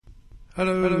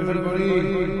Hello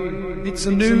everybody, it's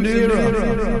a new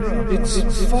era, it's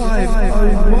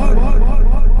 501.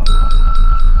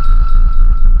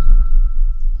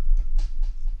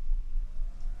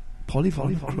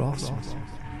 Polyvinyl Craftsmen.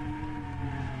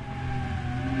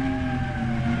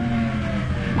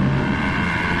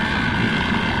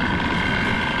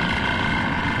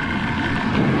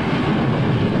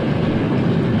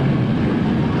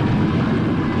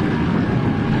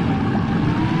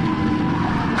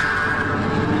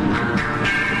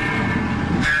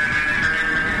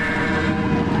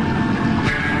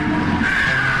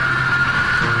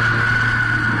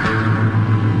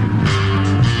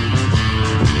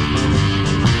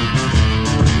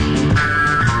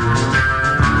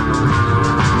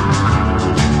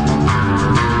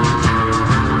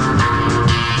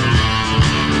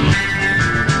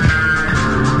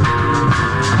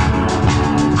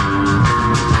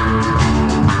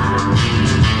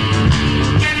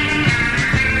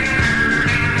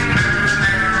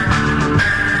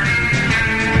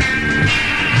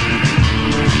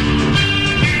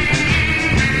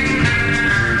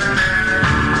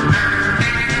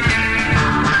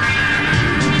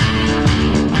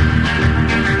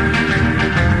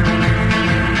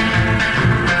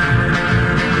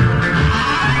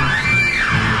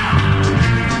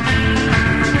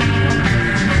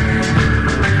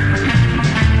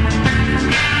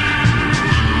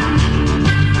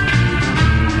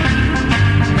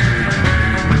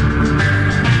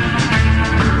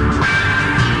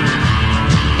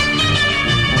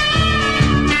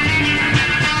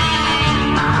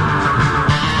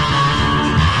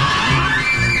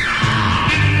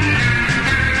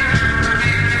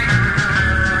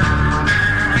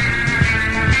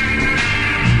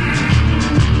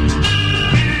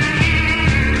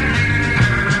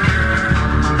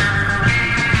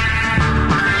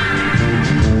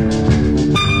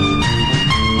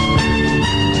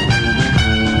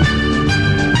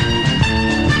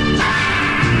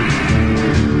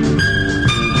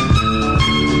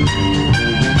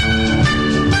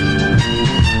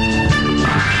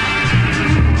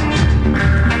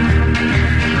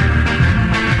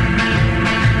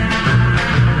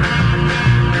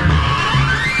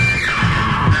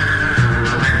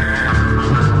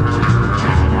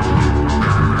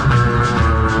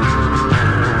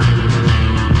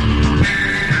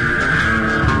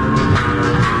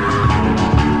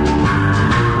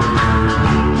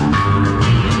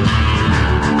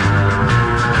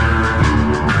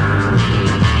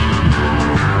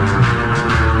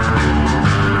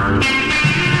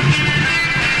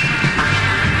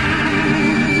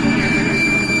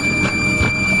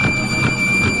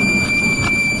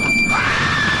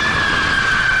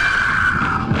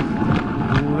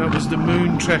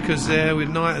 Moontrekkers there with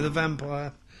Night of the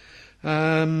Vampire.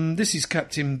 This is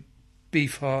Captain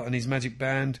Beefheart and his magic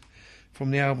band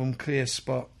from the album Clear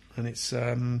Spot, and it's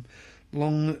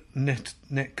Long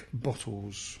Neck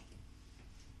Bottles.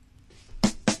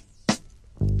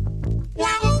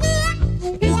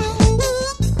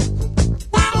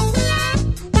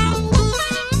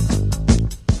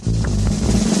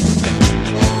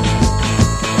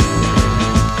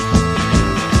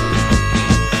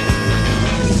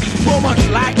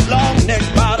 Woman like long neck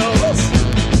bottles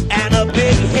and a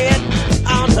big hit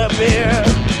on her beer.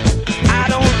 I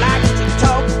don't like to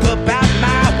talk about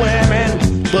my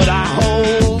women, but I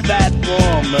hold that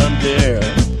woman dear.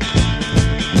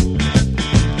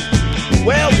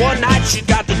 Well, one night she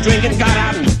got to drinking, got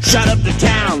out and shut up the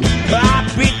town. I'll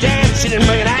be damned, she didn't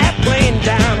bring an airplane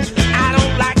down. I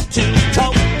don't like to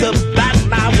talk about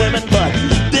my women, but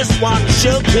this one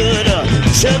sure could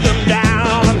shut them down.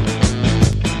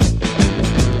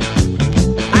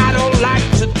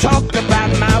 Talk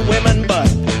about my women, but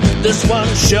this one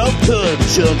sure could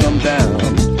chill them down.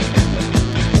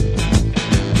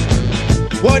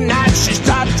 One night she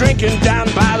started drinking down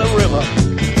by the river.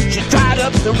 She tried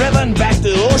up the river and back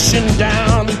the ocean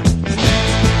down.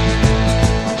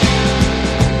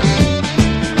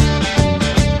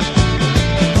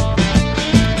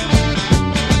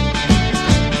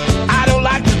 I don't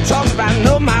like to talk about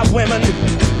no my women.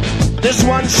 This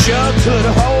one sure could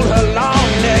hold her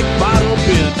long neck bottle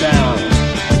beer down.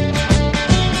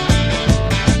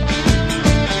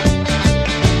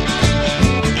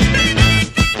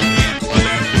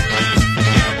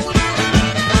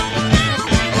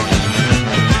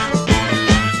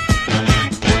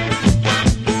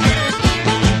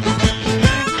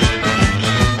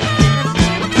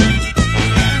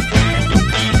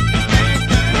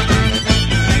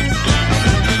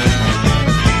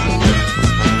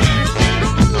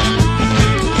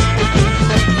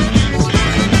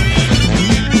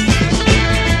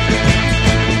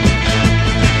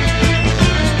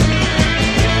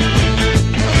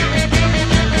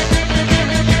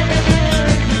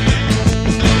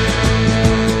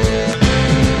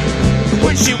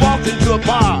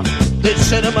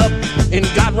 and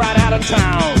got right out of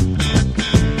town.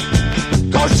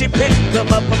 Cause she picked them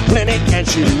up a plenty and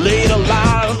she laid a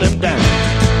lot of them down.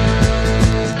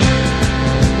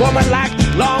 Woman like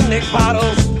long neck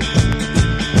bottles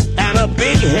and a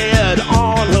big head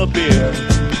on her beard.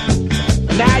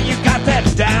 Now you got that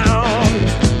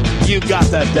down, you got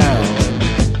that down.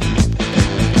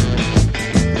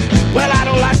 Well, I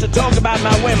don't like to talk about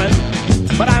my women,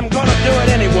 but I'm gonna do it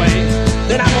anyway.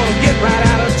 Then I'm gonna get right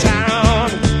out of town.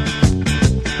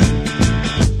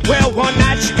 Well, one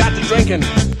night she got to drinking,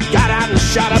 got out and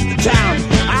shot up the town.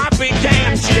 I'll be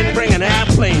damned she didn't bring an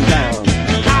airplane down.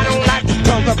 I don't like to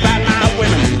talk about my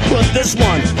women, but this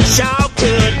one sure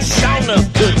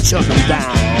enough could chuck them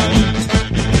down.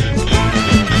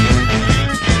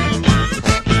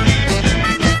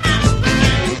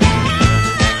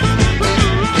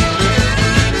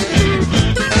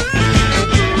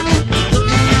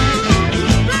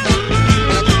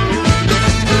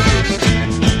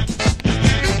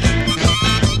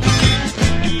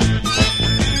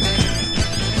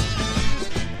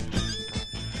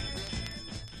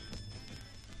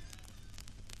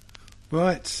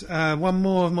 Right, one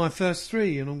more of my first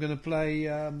three, and I'm going to play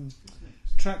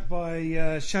track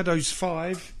by Shadows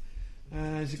 5.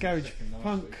 It's a garage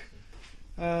punk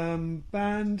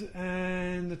band,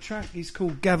 and the track is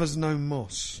called Gathers No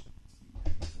Moss.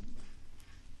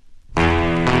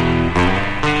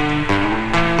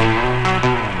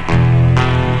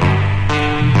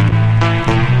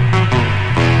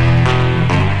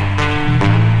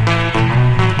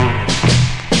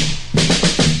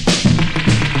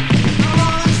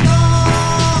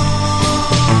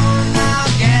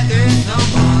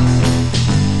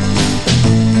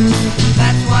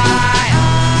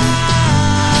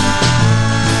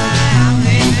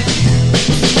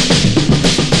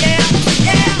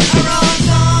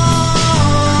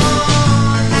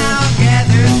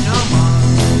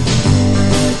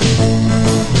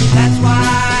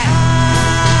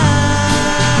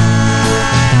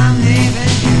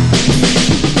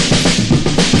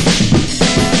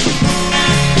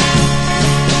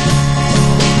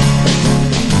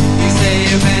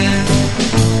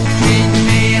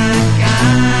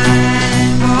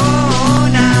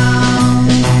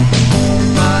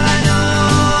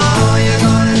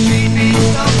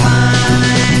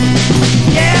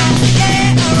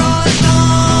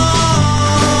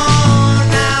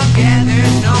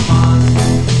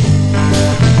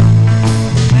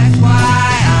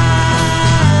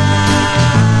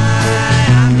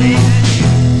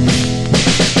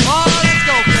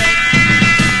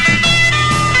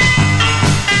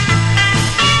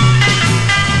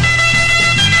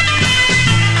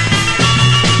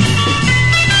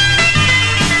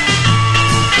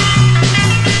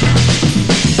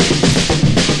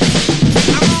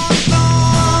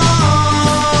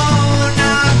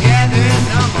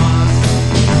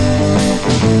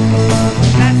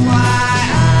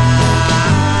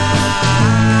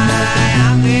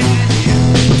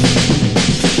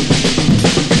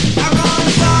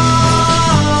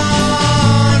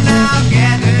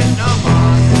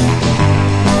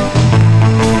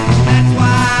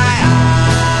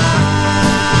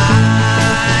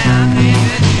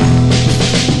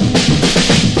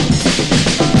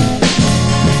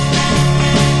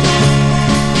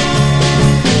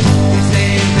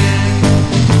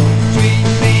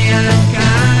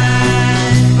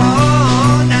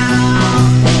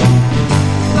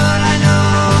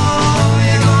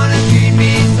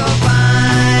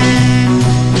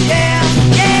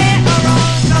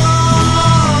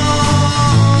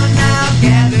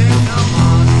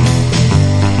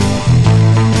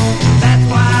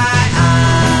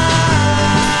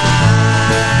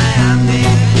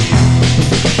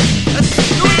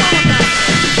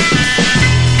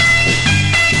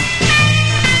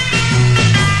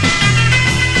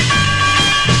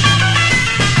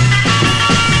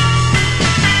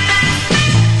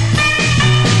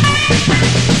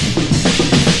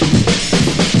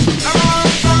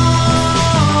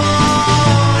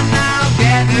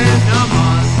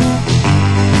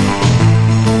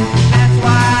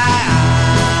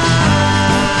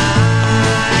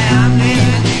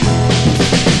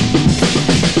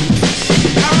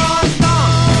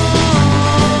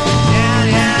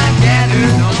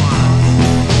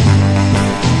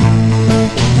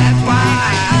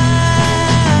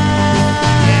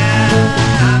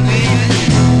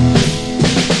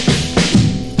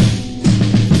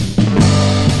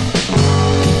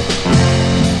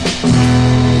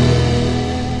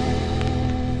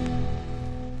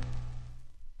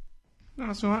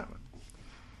 That's all right.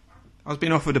 I was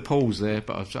being offered a pause there,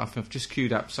 but I've just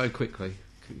queued up so quickly.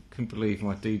 Couldn't believe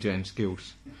my DJing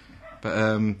skills.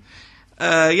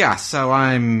 But yeah, so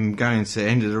I'm going to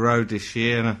End of the Road this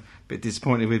year, and I'm a bit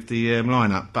disappointed with the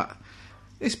lineup. But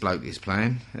this bloke is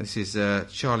playing. This is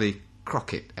Charlie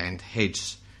Crockett and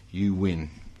Heads You Win.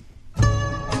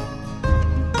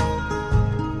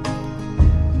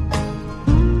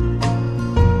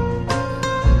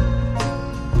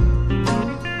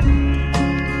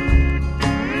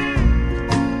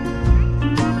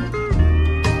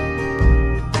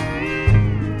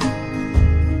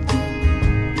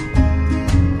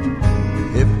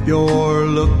 You're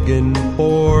looking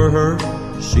for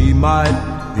her, she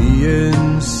might be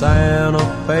in Santa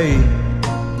Fe,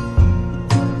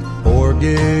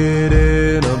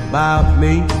 forgetting about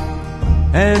me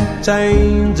and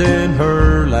changing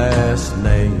her last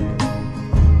name.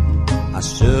 I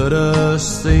should have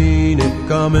seen it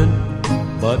coming,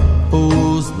 but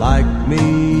fools like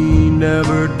me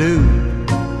never do.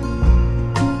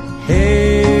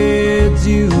 Heads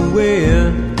you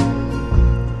win,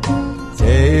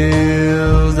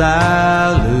 tails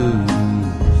I lose.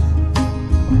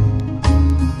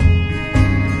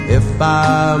 If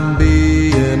I'm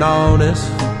being honest,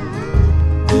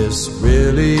 this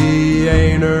really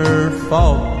ain't her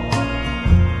fault,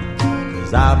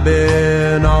 'cause I've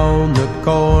been on the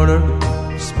corner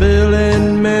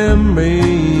spilling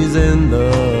memories in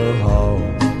the hall.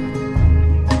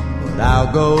 But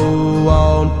I'll go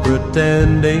on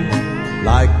pretending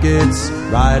like it's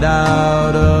right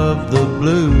out of the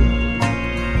blue.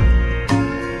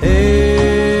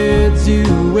 Heads you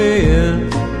win,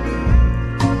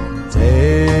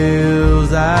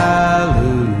 tails I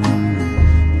lose.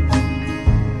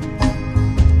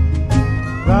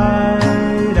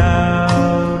 Right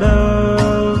out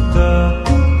of the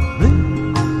blue.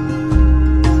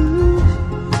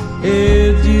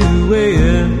 Heads you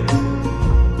win,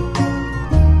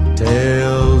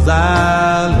 tails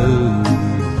I lose.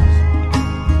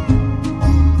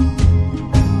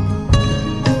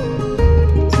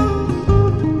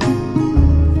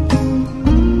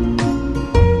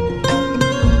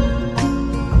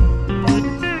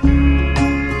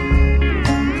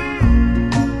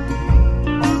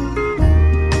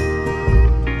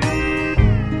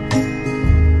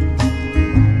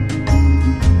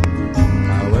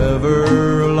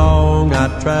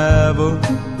 Travel,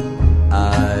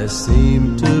 I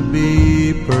seem to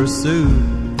be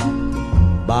pursued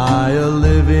by a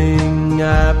living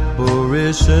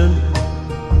apparition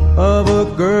of a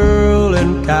girl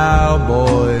in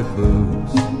cowboy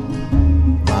boots.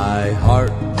 My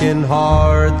heart can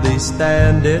hardly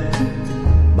stand it,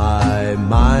 my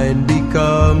mind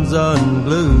becomes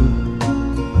unglued.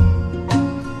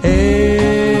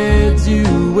 Heads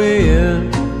you win,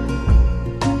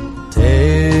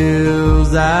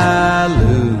 tails I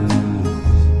lose.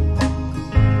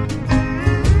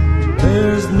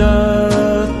 There's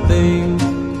nothing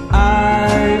I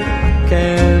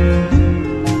can do.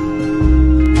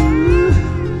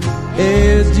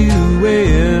 Heads you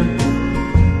win,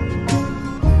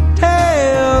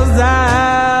 tails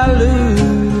I lose.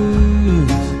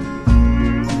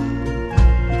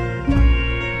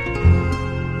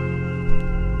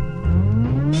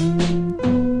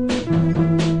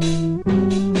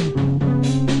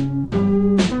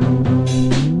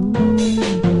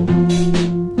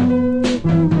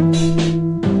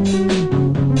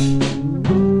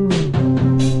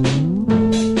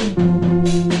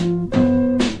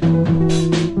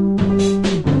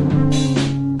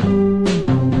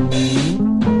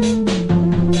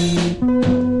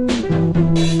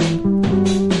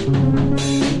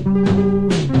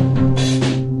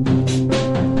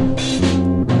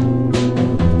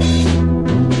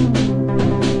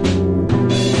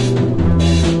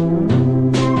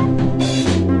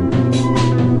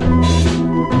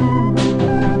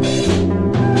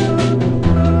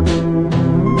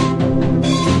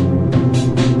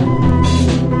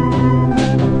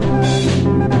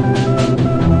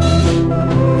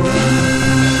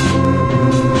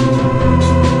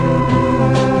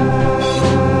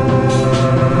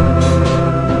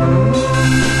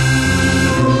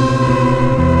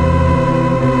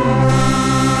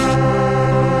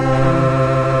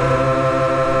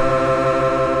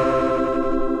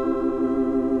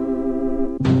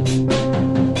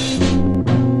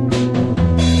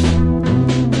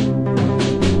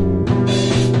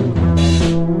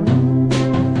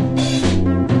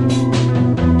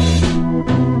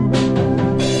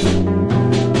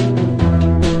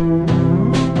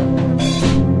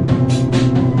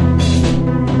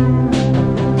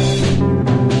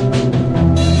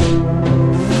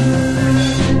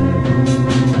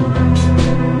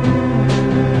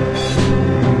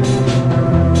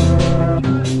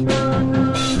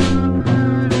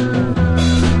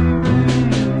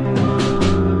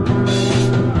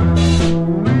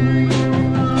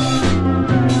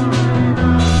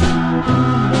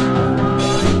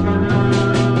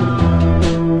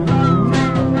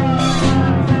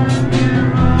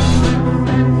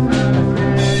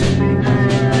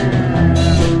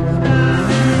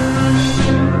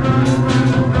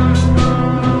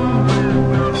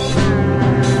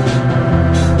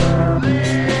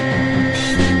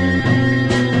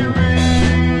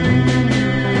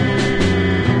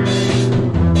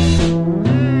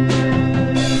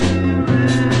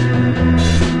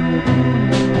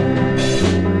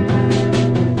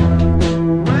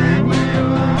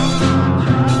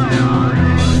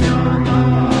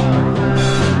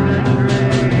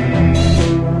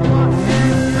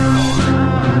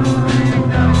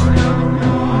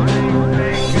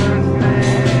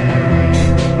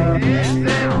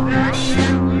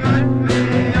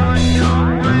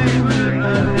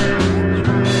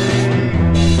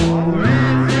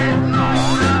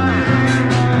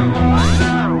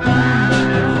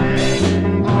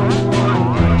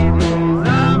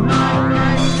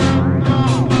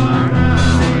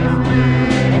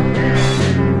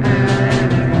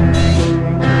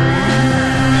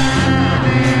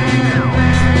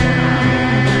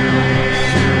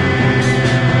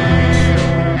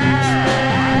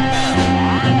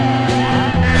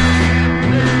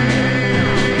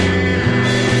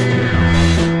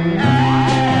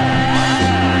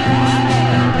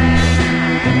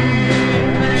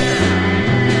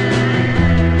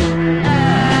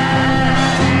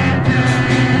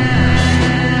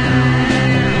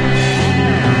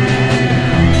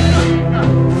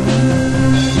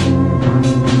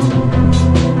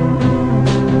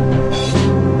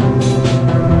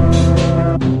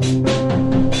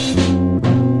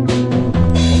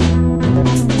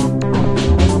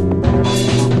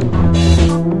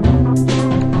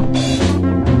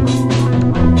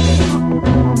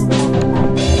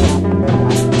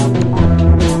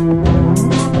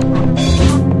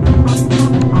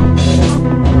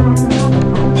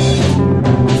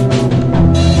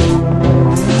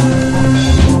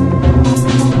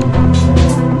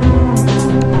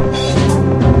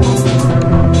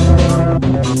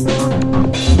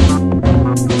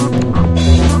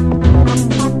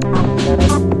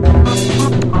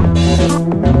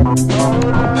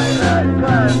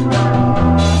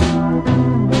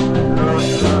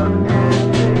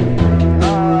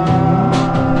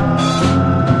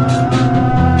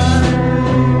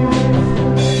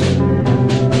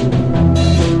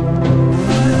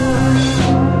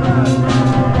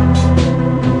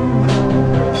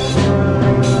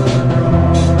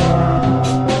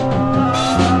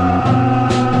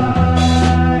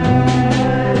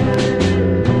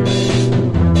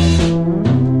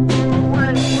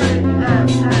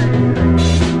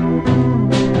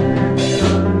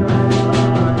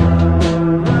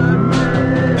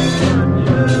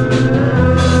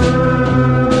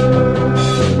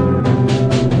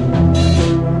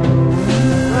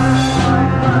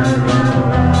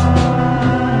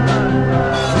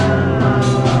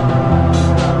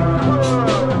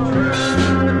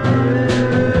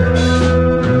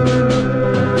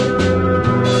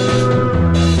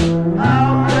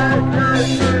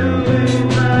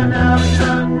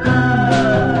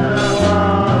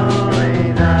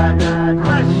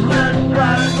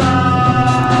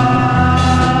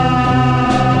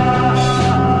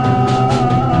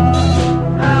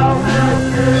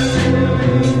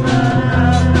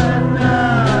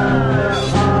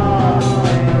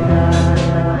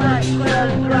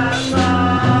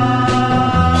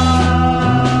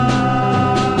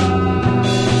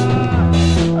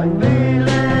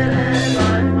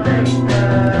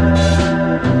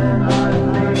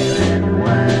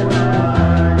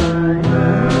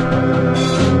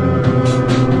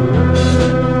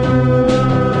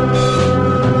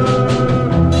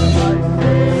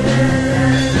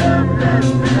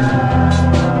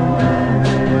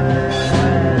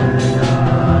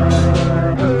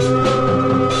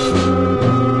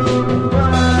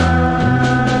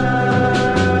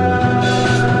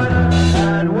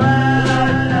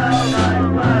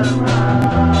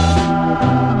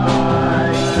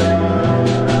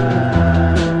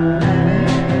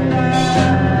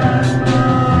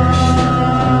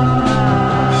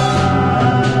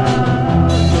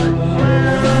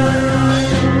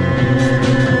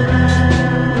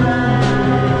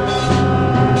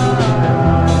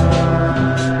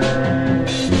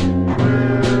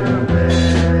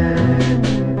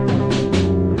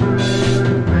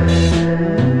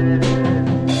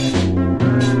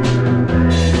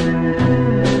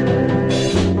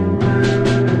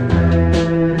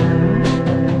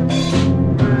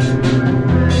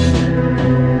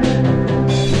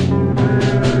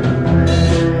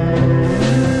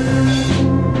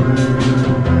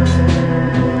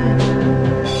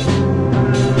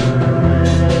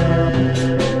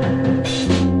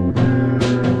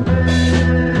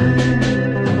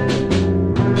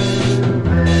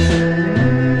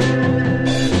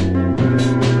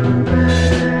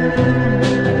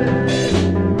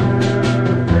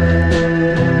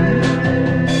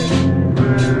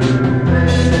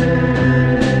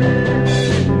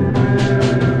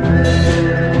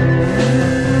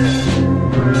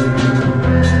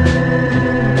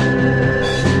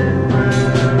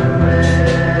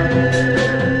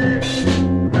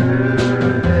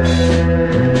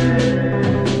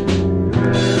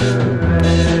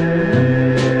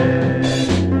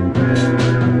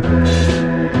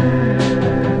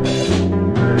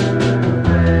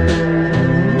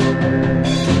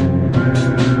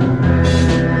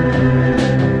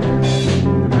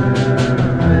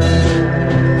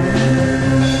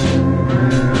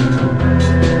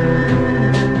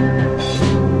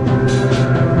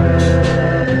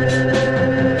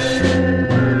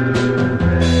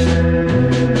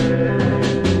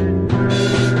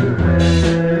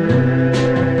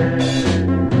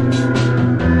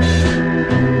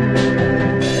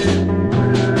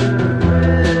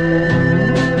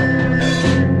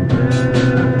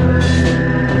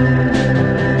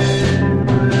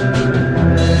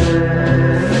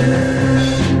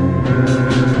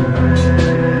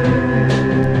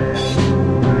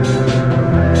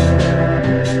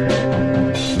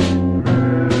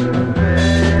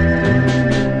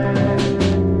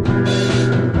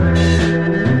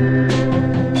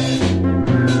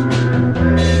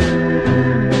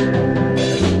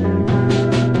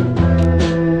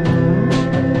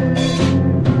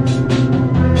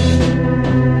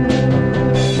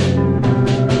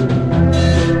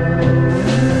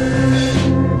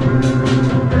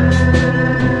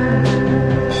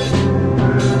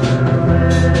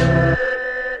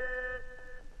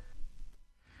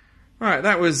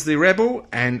 was The Rebel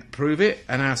and Prove It,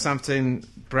 and now something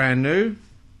brand new.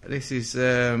 This is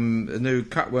a new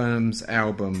Cutworms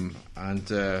album, and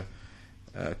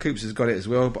Coops has got it as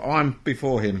well, but I'm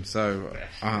before him, so...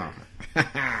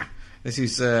 This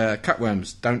is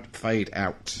Cutworms, Don't Fade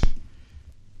Out.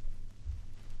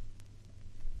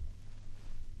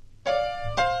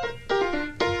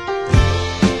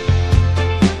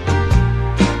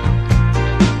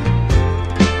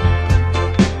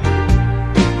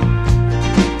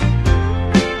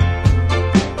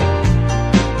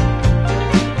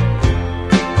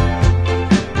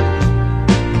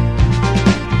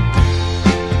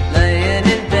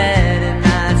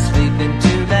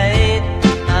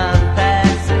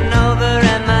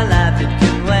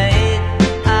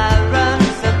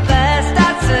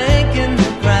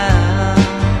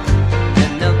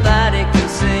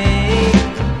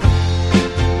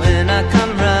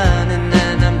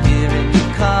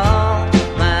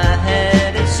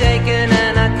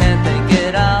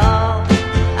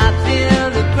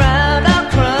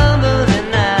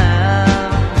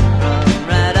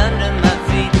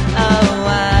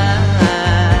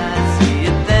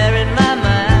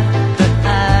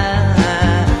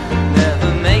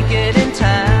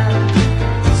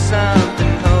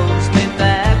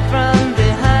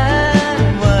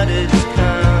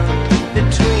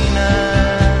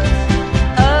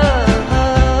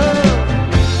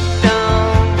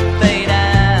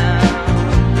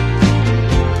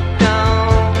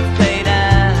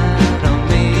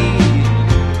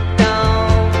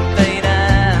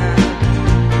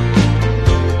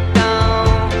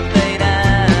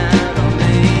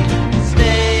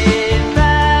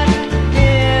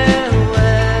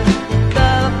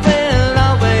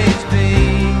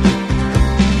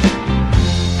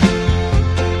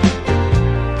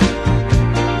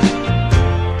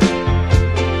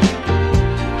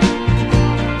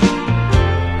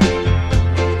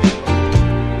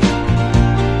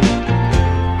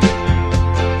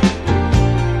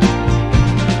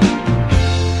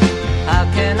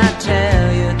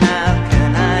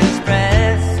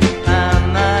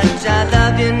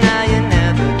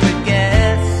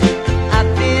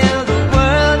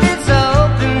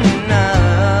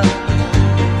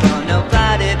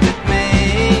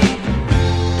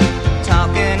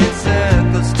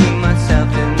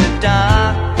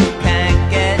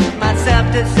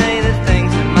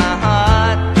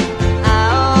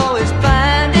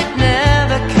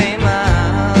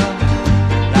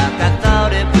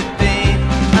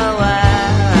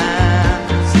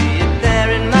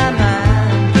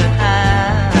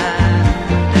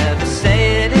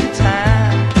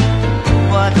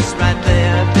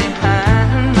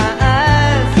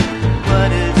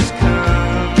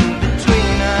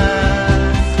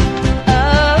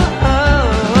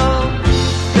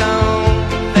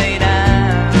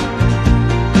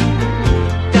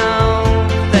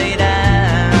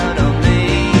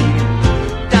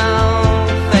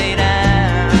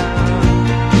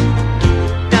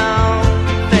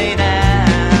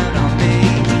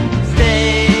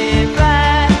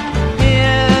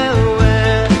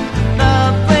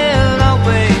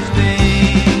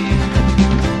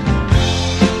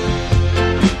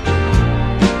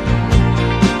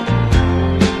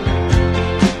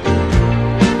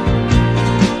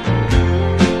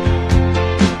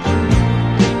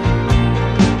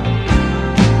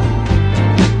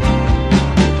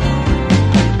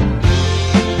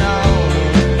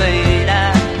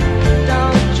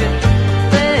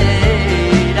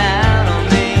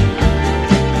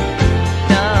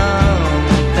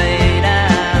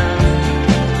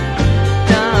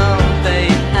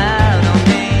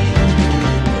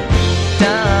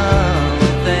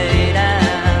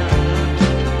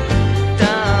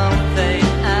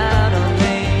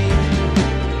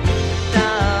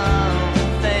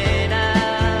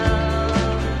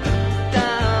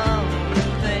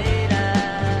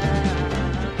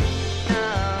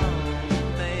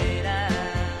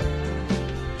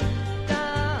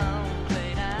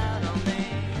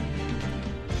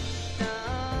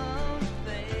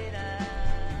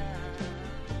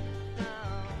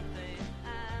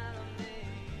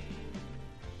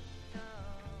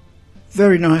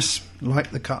 Very nice,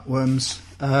 like the Cutworms.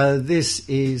 This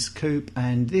is Coop,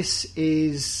 and this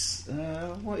is...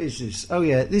 what is this? Oh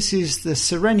yeah, this is the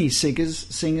Sereni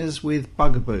singers with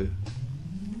Bugaboo.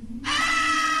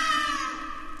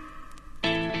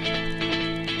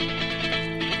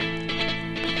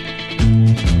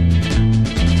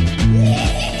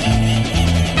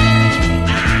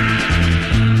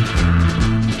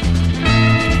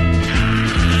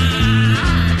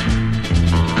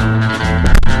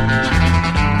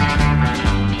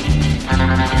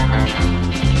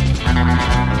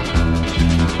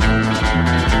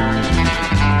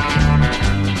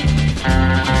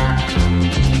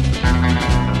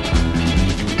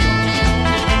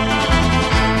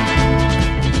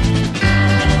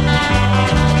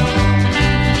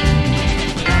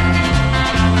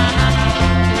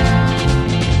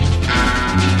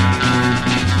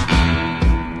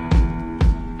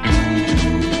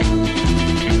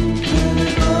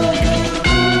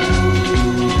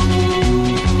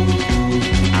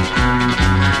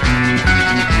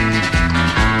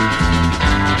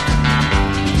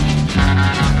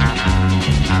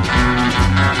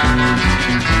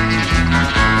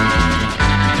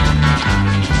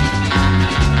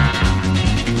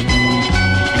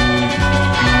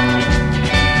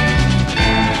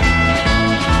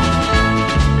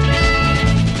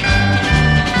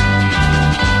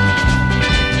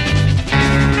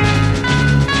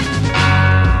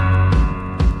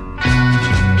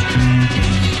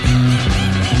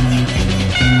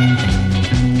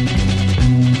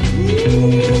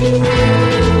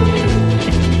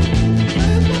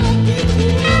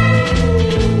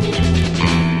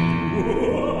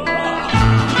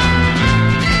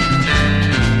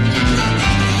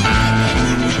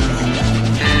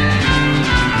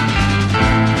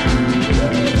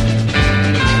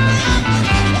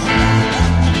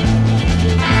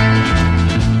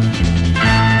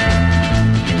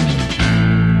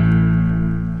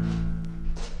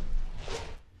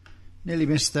 Nearly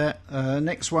missed that.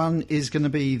 Next one is going to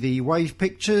be the Wave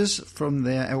Pictures from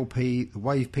their LP, The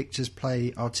Wave Pictures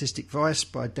Play Artistic Vice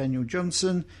by Daniel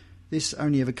Johnson. This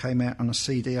only ever came out on a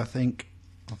CD, I think.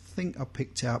 I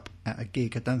picked it up at a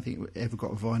gig. I don't think it ever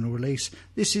got a vinyl release.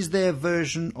 This is their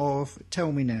version of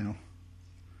Tell Me Now.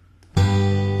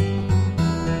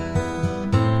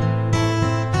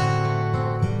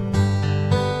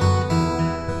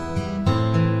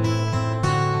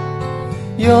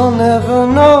 You'll never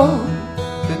know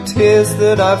the tears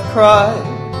that I've cried.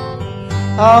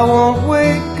 I won't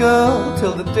wait, girl,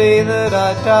 till the day that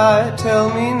I die. Tell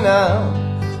me now,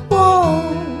 whoa,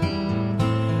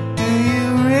 do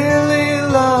you really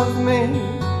love me?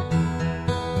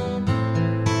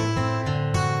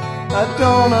 I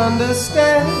don't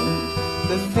understand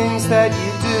the things that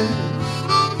you do.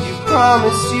 You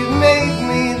promised you'd make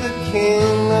me the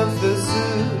king of the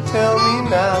zoo. Tell me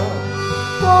now,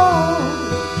 whoa,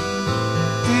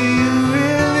 do you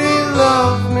really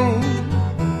love me?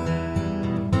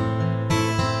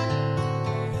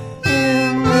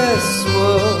 In this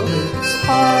world it's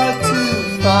hard to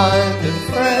find a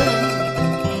friend.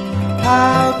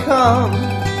 How come?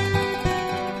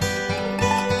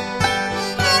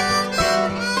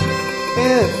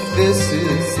 If this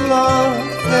is love,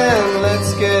 then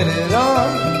let's get it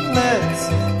on. Let's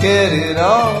get it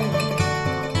on.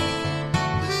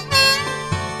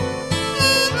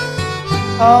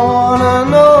 I wanna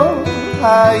know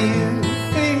how you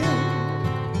feel.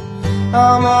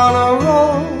 I'm on a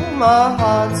roll, my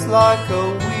heart's like a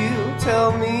wheel.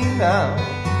 Tell me now,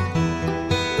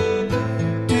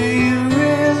 do you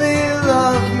really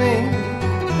love me?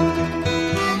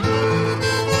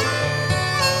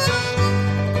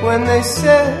 When they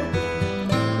said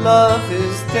love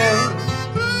is dead,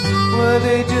 were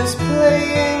they just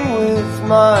playing with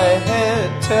my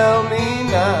head? Tell me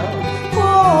now,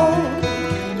 whoa,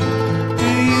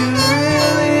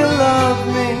 love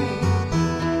me.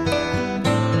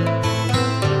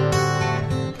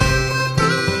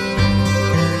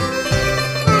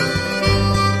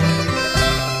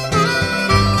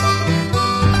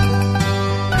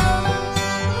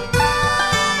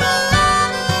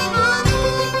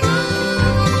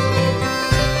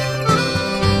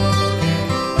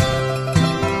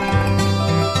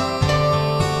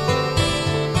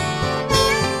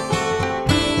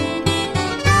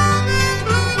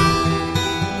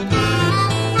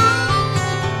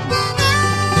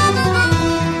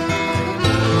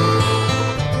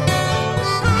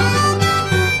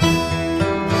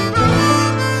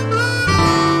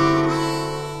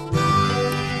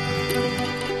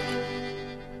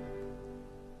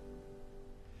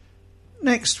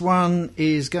 Next one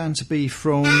is going to be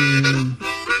from...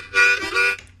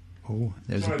 Oh,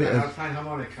 there's a bit of...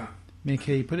 harmonica.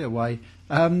 Mickey, put it away.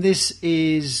 This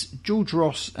is George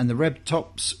Ross and the Red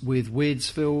Tops with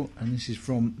Weirdsville, and this is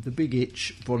from The Big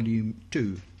Itch, Volume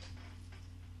 2.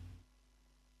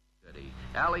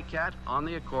 Alley Cat on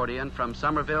the accordion from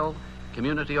Somerville,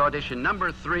 community audition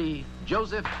number 3,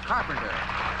 Joseph Carpenter.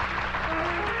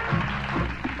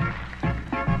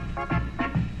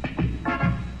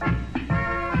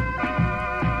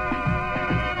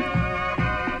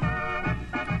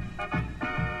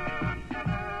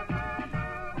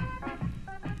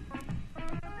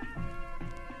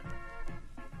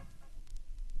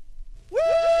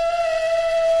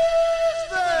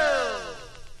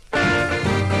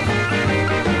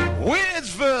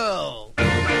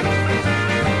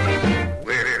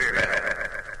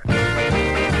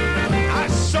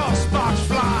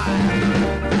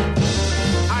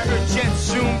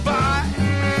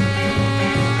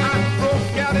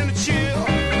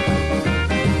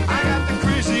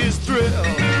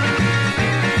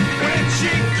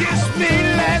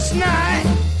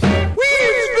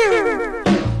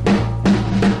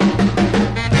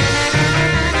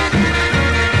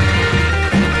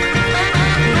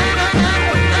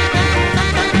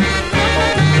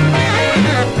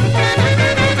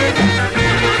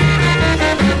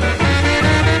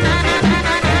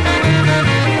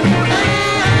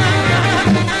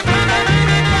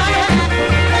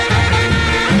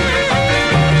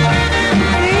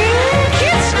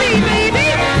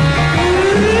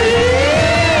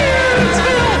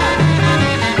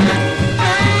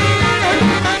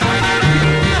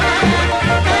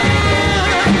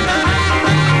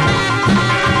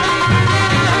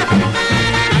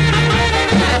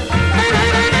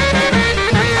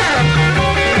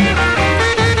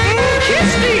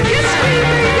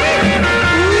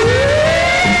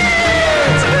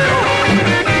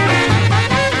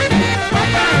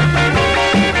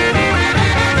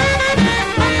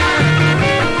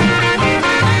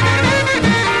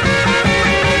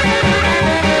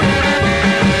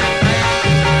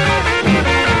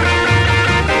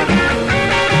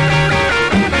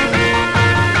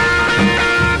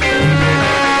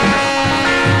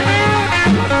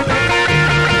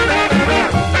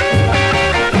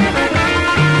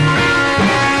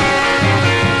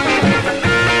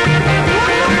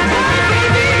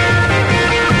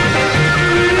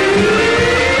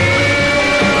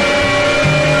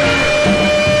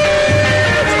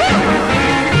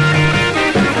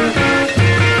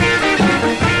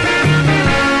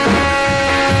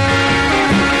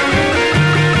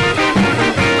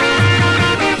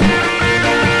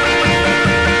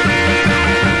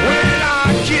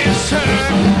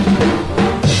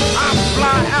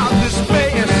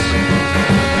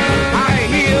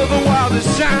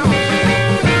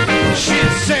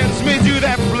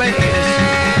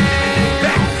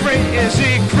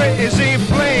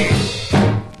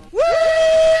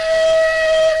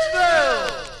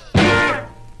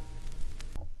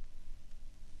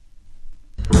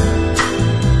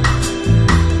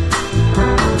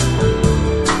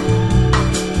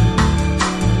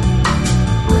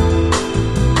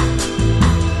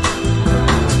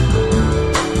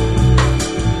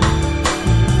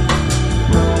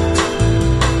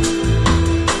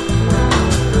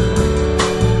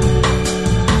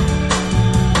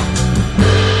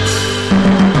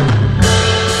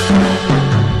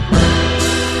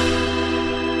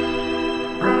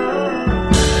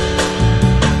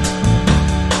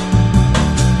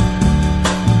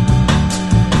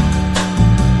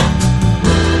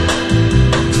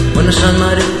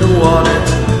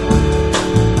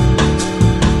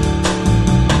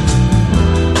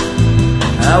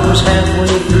 I was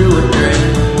halfway through a drink.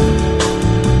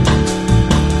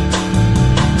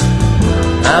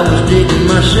 I was digging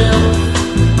myself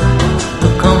a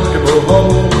comfortable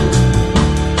hole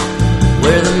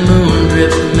where the moon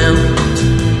drift melted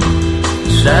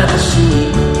beside the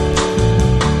sea.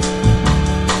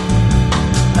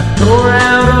 I tore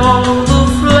out all the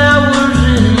flowers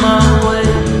in my way,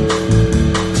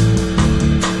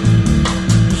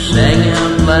 sang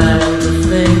out loud the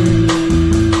things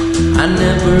I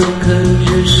never could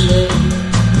just say,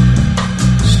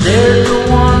 stared the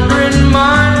wandering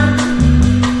mind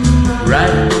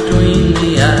right between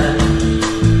the eyes,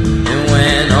 and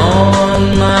went on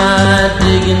my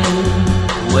digging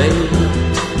way.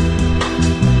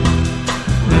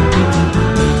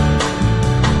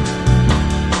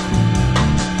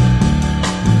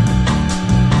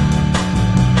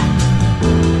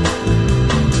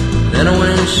 Then I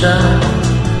went inside,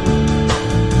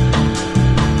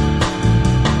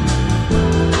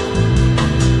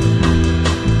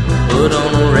 put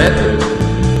on a record,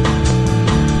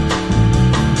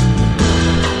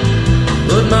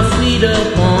 put my feet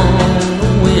up on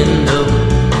the window,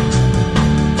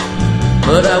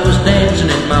 but I was dancing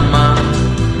in my mind.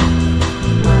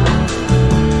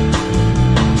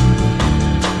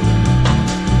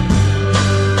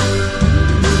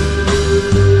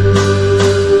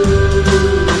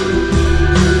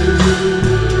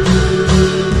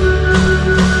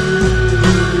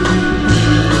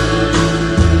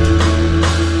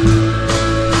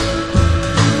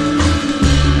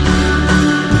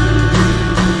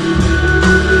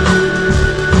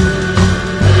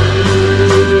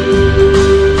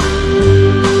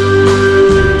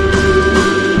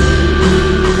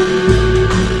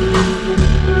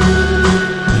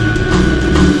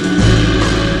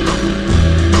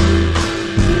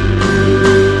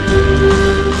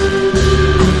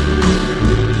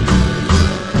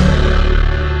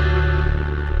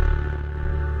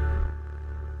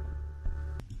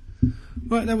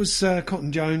 Right, that was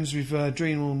Cotton Jones with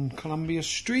Dream on Columbia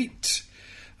Street.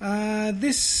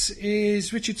 This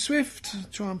is Richard Swift. I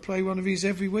try and play one of his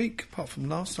every week, apart from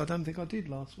last. I don't think I did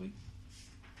last week.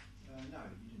 No, you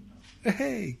didn't.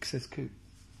 Hey, says Coop.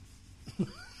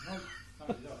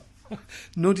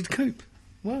 Nor did Coop.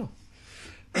 Wow.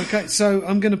 Okay, so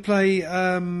I'm going to play...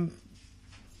 oh,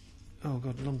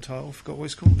 God, long title. I forgot what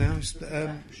it's called now. It's,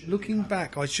 Looking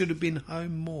Back, I Should Have Been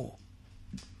Home More.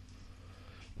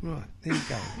 Right, there you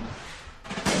go.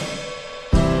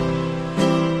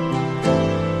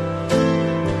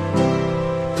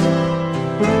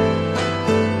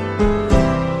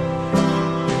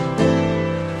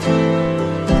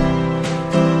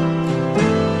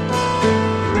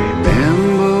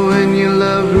 Remember when you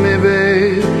loved me,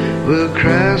 babe? Well,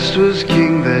 Christ was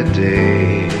king that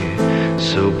day.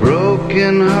 So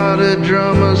broken-hearted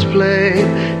drummers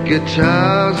played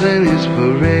guitars in his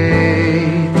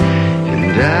parade.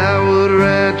 And I would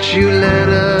write you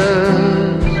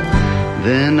letters,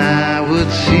 then I would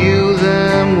seal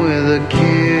them with a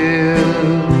kiss.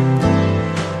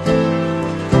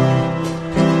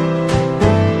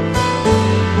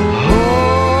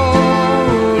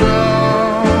 Hold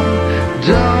on,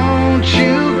 don't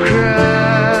you cry.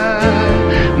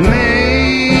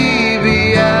 Maybe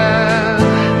I'll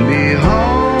be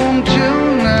home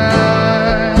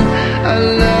tonight. I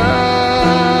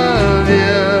love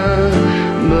you.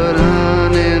 But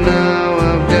honey, now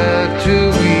I've got to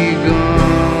be gone.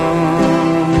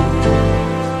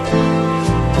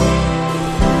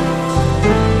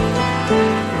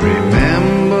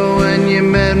 Remember when you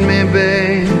met me,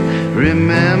 babe?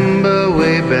 Remember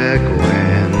way back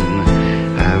when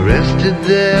I rested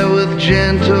there with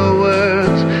gentle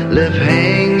words left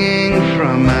hanging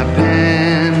from my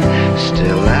pen.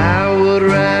 Still I would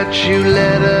write you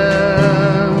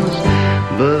letters,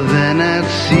 but then I'd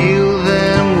seal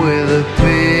them with a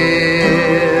fist.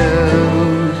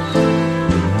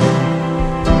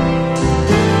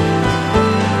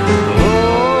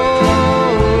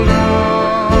 Hold on,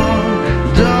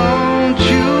 don't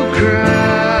you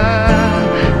cry.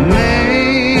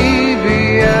 Maybe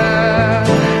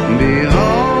I'll be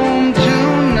home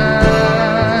tonight.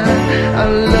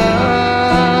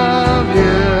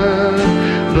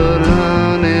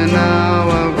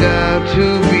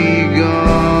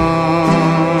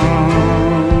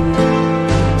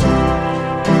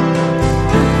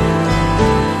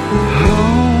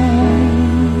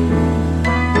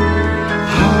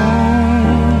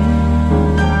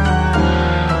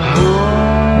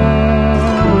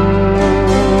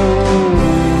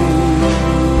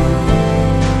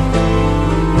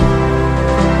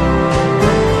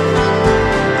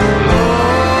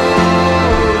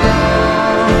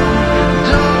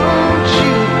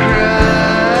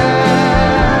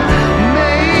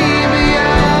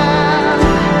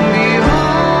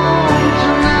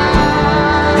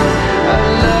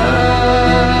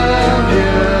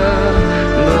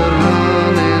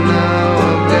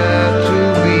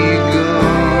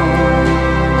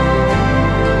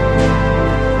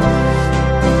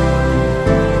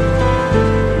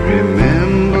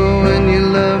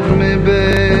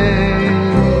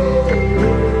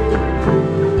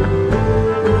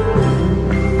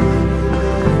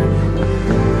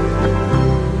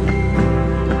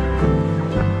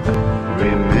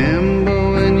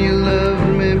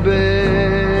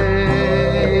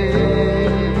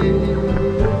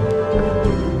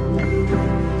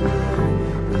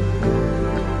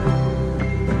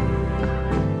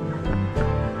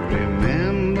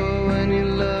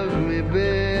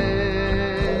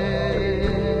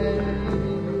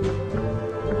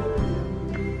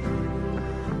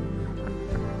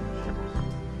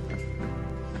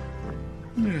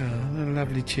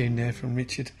 Lovely tune there from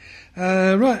Richard.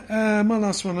 Right, my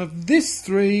last one of this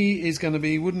three is going to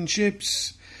be Wooden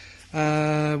Shjips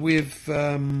with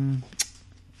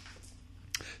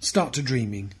Start to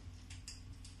Dreaming.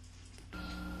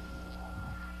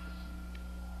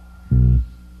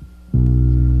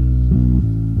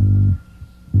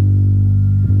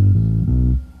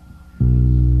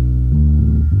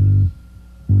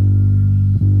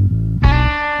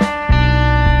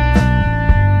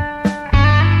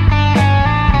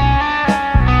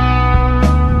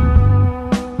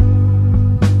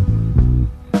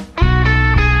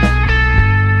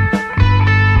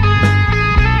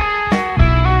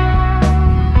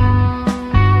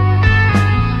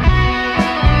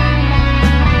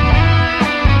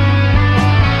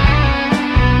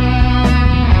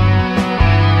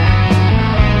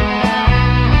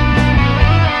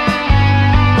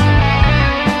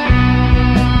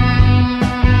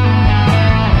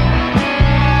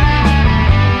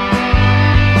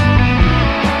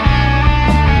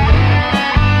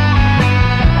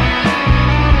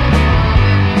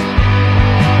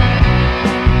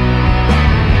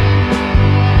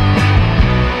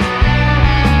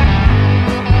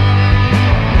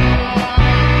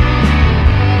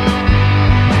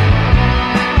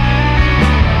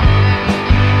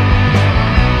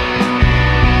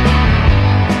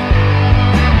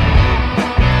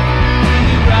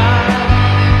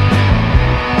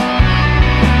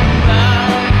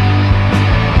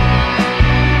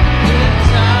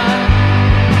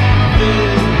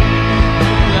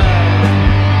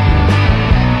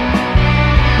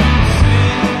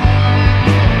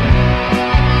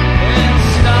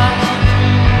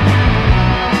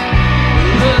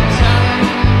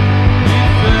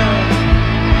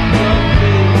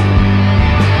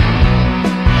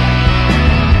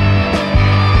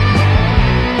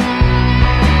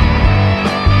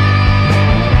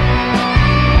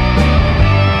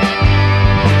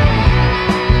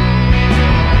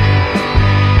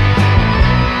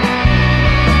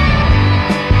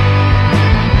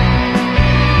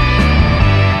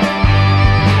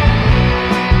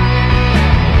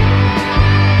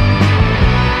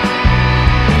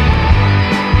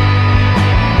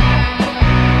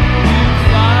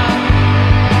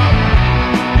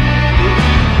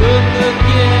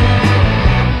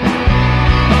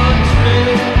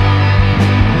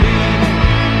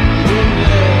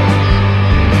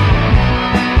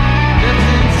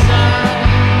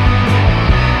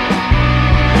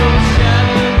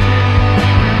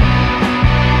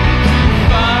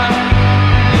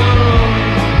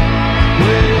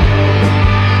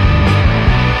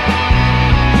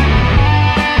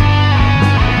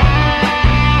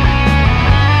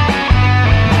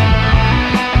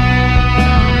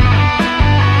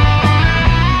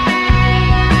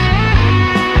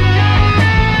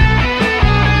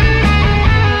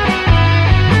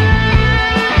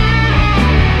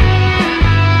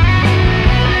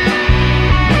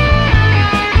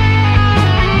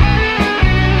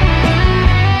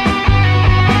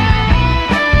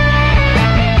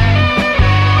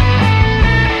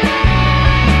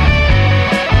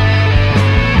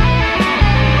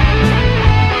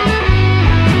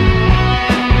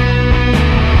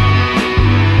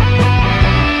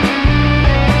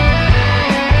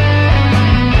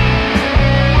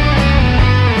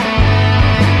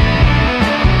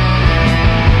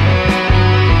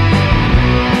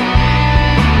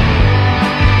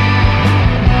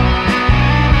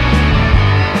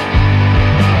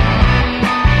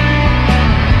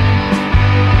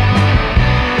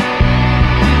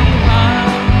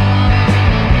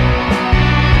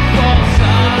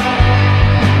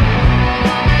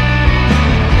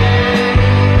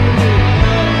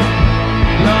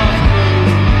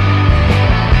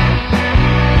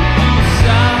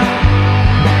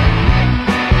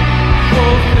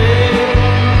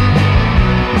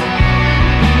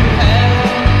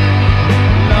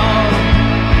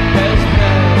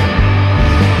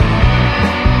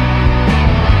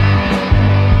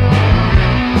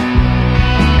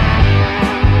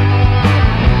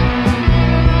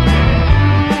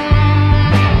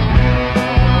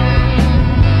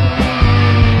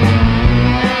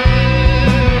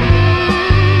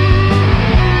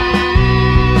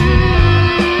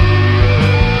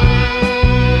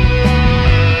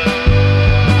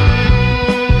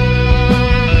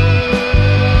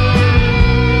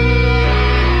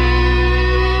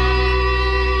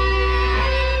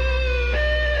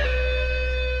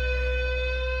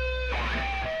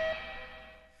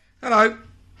 Hello,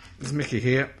 it's Mickey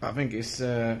here. I think it's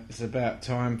about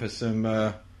time for some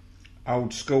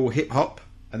old school hip hop,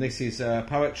 and this is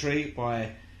poetry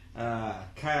by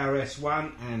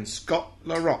KRS-One and Scott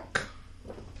LaRock.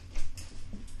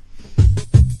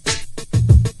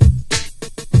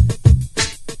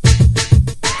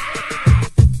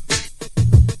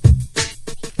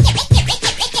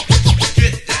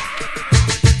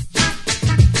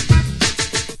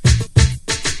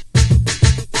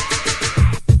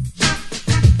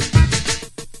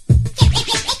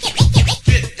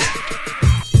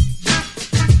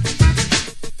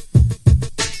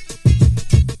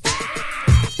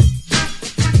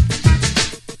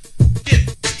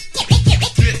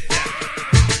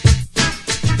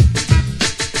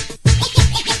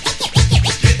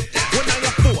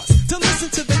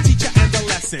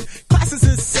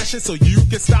 So you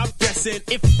can stop guessing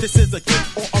if this is a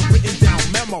gift or a written down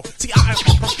memo. See, I am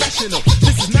a professional.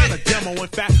 This is not a demo. In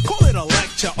fact, call it a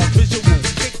lecture, a visual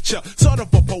picture, sort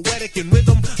of a poetic in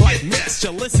rhythm like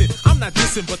mixture. Listen, I'm not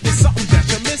dissing, but there's something that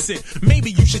you're missing.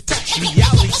 Maybe you should touch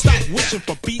reality. Stop wishing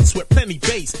for beats with plenty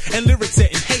bass and lyrics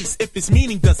set in haste. If its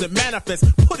meaning doesn't manifest,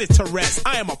 put it to rest.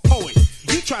 I am a poet.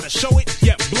 You try to show it,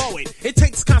 yet blow it. It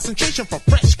takes concentration for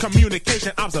fresh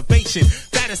communication, observation.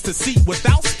 That is to see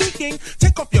without speaking.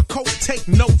 Take off your coat, take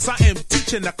notes. I am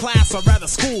teaching a class, or rather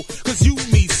school, cause you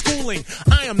need schooling.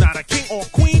 I am not a king or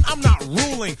queen, I'm not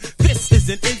ruling. This is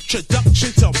an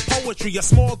introduction to poetry, a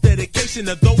small dedication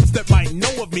to those that might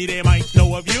know of me, they might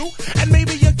know of you. And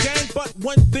maybe your gang, but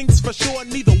one thing's for sure,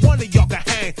 neither one of y'all can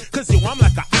hang. Cause yo, I'm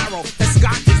like an arrow, and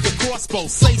Scott is the crossbow.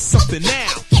 Say something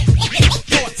now.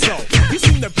 Thought so. You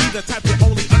seem to be the type that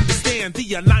only understand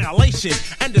the annihilation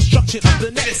and destruction of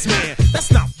the next man.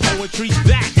 That's not poetry,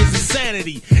 that is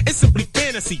insanity. It's simply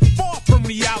fantasy, far from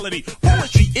reality.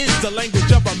 Poetry is the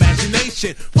language of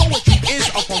imagination. Poetry is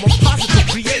a form of positive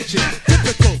creation.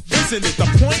 Difficult, isn't it? The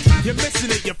point? You're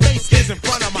missing it. Your face is in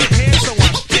front of my hand, so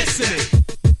I'm dissing it.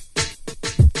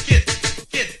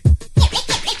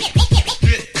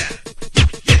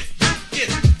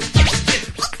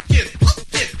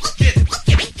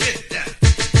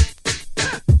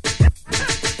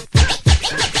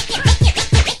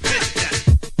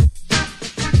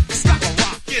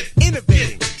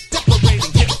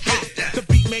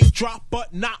 Drop,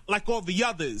 but not like all the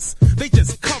others. They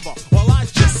just cover while I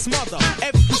just smother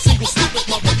every single stupid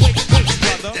mother. Wait,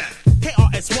 brother.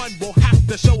 KRS-One will have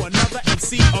to show another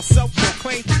MC or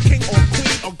self-proclaimed king or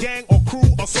queen or gang or crew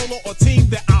or solo or team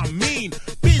that I mean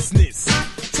business.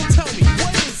 So tell me,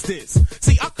 what is this?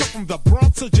 See, I come from the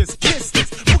Bronx, so just kiss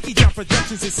this. Boogie Down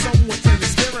Productions is someone's an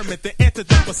experiment. The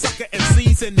antidote for sucker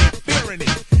MCs and they're fearing it.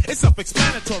 It's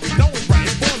self-explanatory, no one's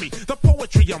writing for me. The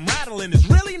poetry I'm rattling is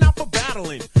really not for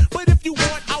battling. But if you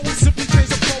want, I will simply change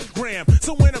the program.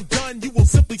 So when I'm done, you will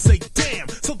simply say, damn.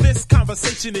 So this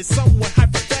conversation is somewhat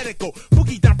hypothetical.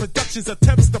 Boogie Down Productions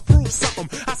attempts to prove something.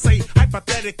 I say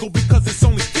hypothetical because it's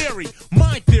only theory,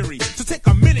 my theory. So take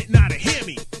a minute now to hear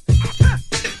me.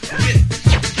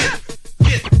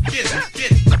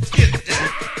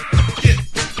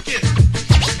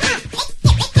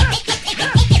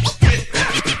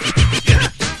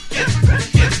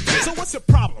 So what's the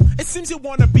problem? It seems you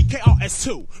wanna be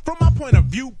KRS-2. From my point of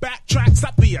view, backtrack,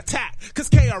 stop the attack. Cause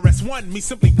KRS-One means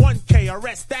simply one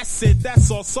KRS. That's it,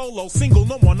 that's all, solo, single,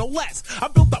 no more, no less. I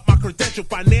built up my credential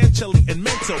financially and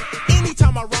mental.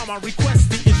 Anytime I rhyme, I request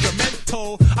the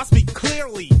instrumental. I speak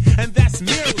clearly, and that's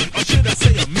merely, or should I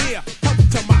say a mere, help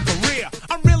to my career.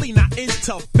 I'm really not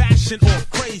into fashion or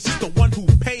craze, just the one who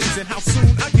pays and how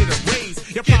soon I get a raise.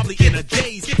 You're probably in a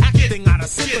daze, acting out of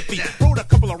sympathy. Wrote a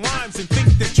couple of rhymes and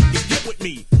think that you can get with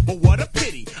me. But what a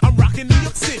pity, I'm rocking New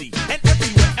York City, and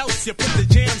everywhere else you put the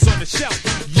jams on the shelf.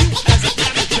 You as an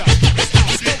amateur, it's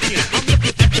outspoken. I'm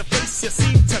looking at your face, you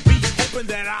seem to be hoping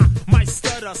that I might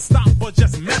stutter, stop, or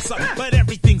just mess up. But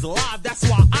everything's live, that's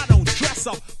why I don't dress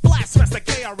up. Blast Master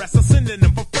KRS, a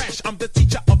synonym for fresh. I'm the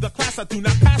teacher of the class, I do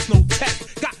not pass no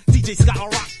test. Got DJ Scott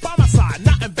Rock by my side,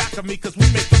 not in back of me, cause we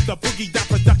make up the Boogie Down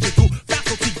Production crew.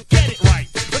 Faculty, get it right.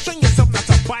 But train yourself not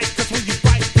to bite, cause when you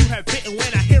bite, you have bit, and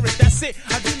when I hear it, that's it.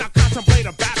 I do not contemplate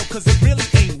a battle, cause it really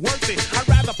ain't worth it. I'd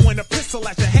rather point a pistol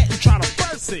at your head and try to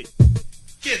burst it.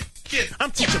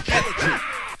 I'm teaching poetry.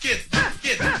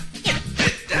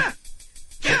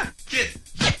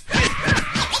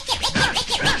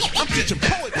 I'm teaching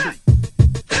poetry.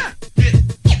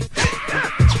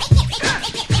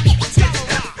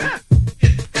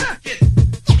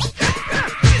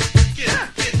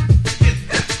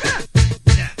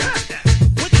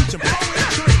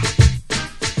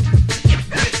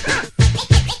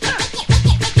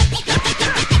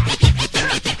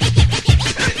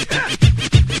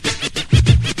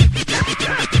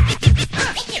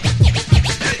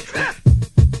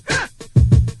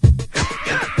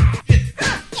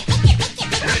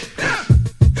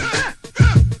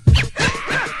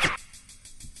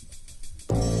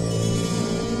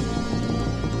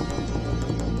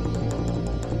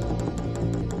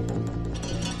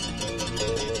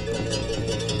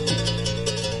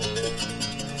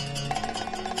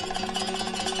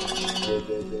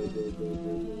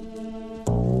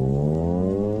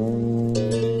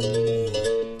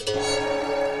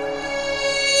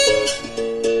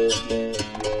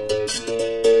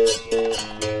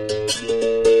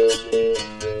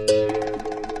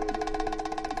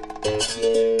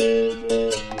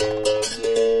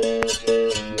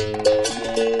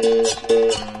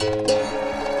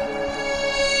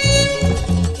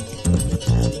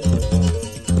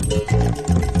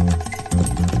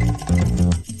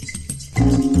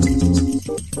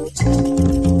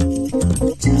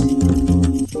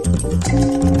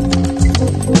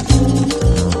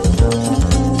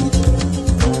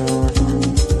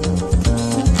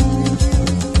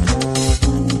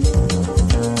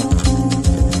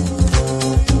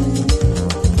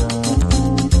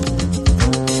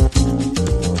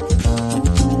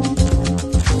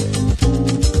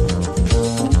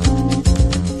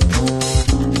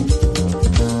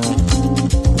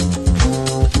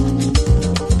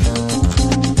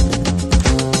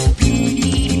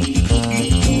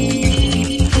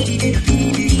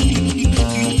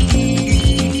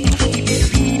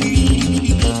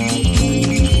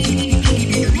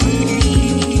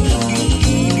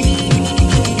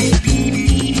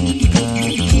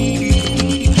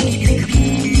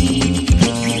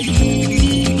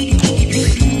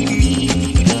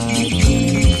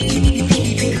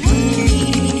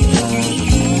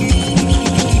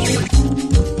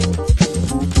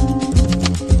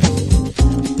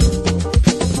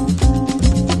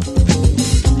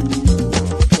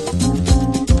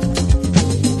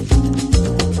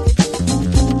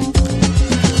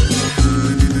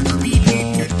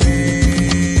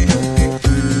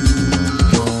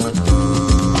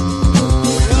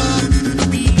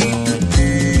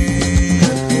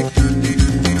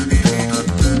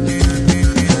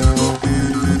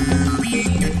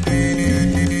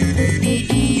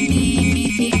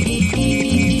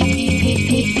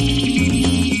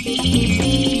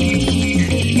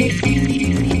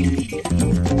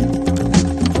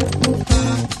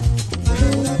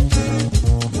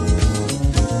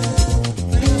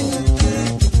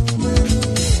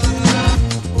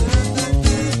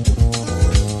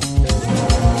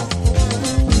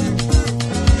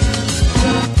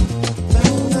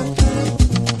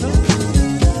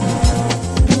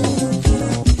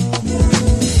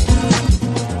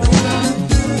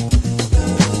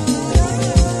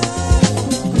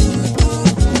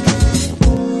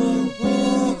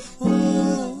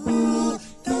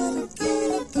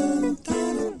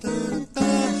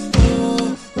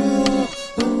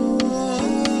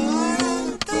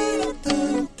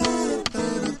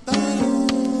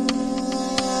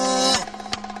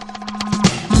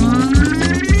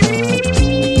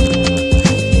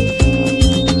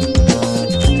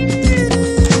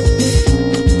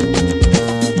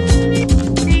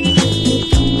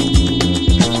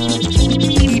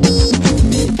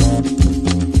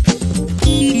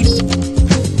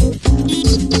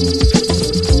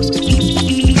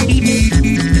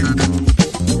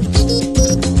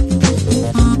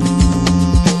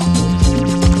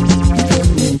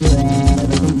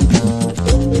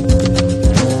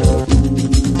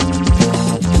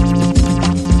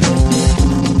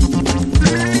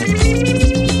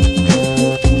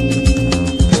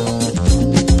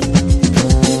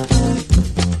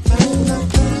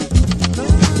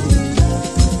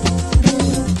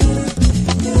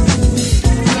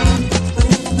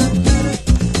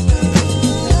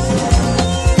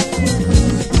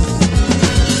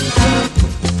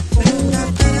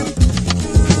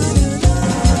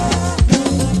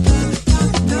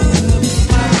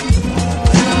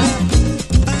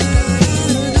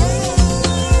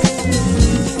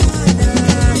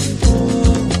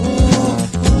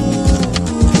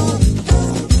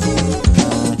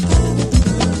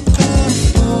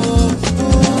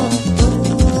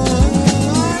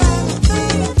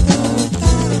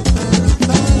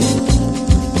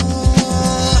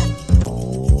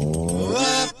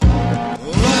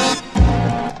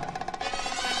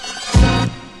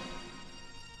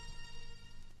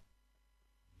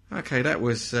 Okay, that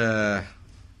was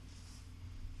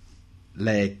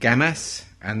Les Gammas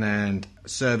and then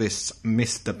Servus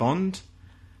Mr. Bond.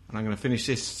 And I'm going to finish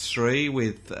this three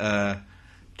with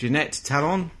Ginette,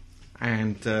 Taillon,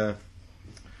 and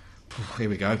here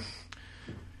we go.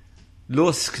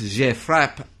 Lorsque je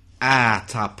frappe à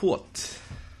ta porte.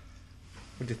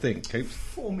 What do you think, Coops?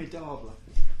 Formidable.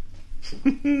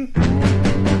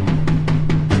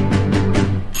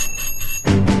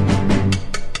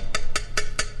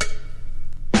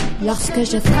 Lorsque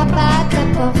je frappe à ta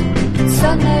porte,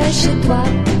 sonne chez toi,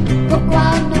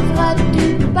 pourquoi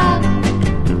n'ouvres-tu pas?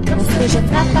 Lorsque je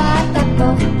frappe à ta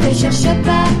porte, cherche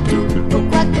partout.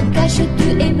 Pourquoi te caches-tu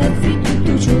et me fuis-tu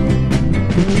toujours?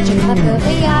 Je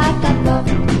frapperai à ta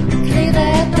porte,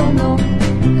 crierai ton nom,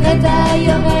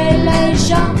 réveillerai les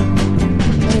gens.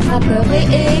 Je frapperai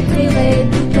et crierai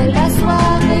toute la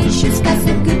soirée jusqu'à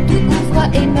ce que tu ouvres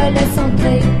et me laisses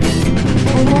entrer.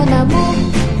 Oh mon amour,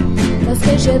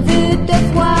 lorsque je veux te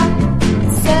voir,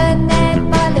 ce n'est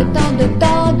pas le temps de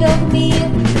t'endormir.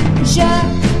 Je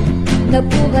ne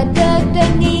pourrai te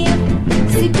tenir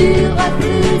si tu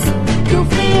refuses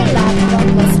d'ouvrir la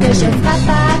porte. Lorsque je frappe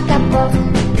à ta porte,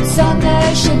 sonne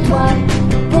chez toi,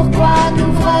 pourquoi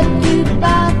n'ouvres-tu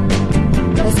pas?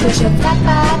 Lorsque je frappe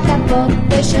à ta porte,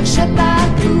 te cherche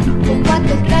partout, pourquoi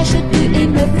te caches-tu et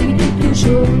me fuis-tu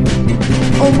toujours?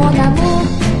 Oh mon amour,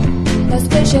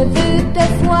 lorsque je veux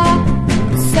te voir,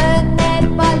 ce n'est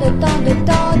pas le temps de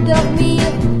t'endormir.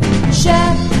 Je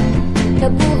ne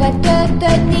pourrai te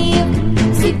tenir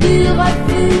si tu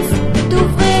refuses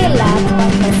d'ouvrir la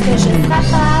porte. Lorsque je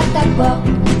frappe à ta porte,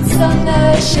 sonne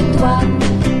chez toi,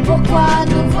 pourquoi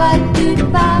n'ouvres-tu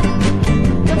pas?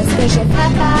 Lorsque je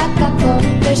frappe à ta porte,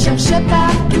 te cherche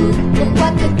partout, pourquoi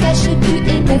te caches-tu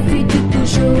et me fuis-tu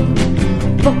toujours?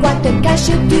 Pourquoi te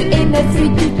caches-tu et me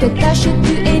fuis-tu? Te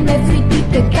caches-tu et me fuis-tu?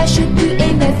 Te caches-tu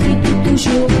et me fuis-tu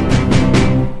toujours?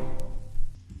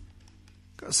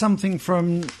 Got something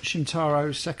from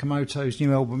Shintaro, Sakamoto's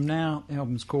new album now. The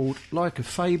album's called Like a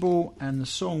Fable, and the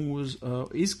song was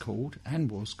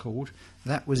called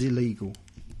That Was Illegal.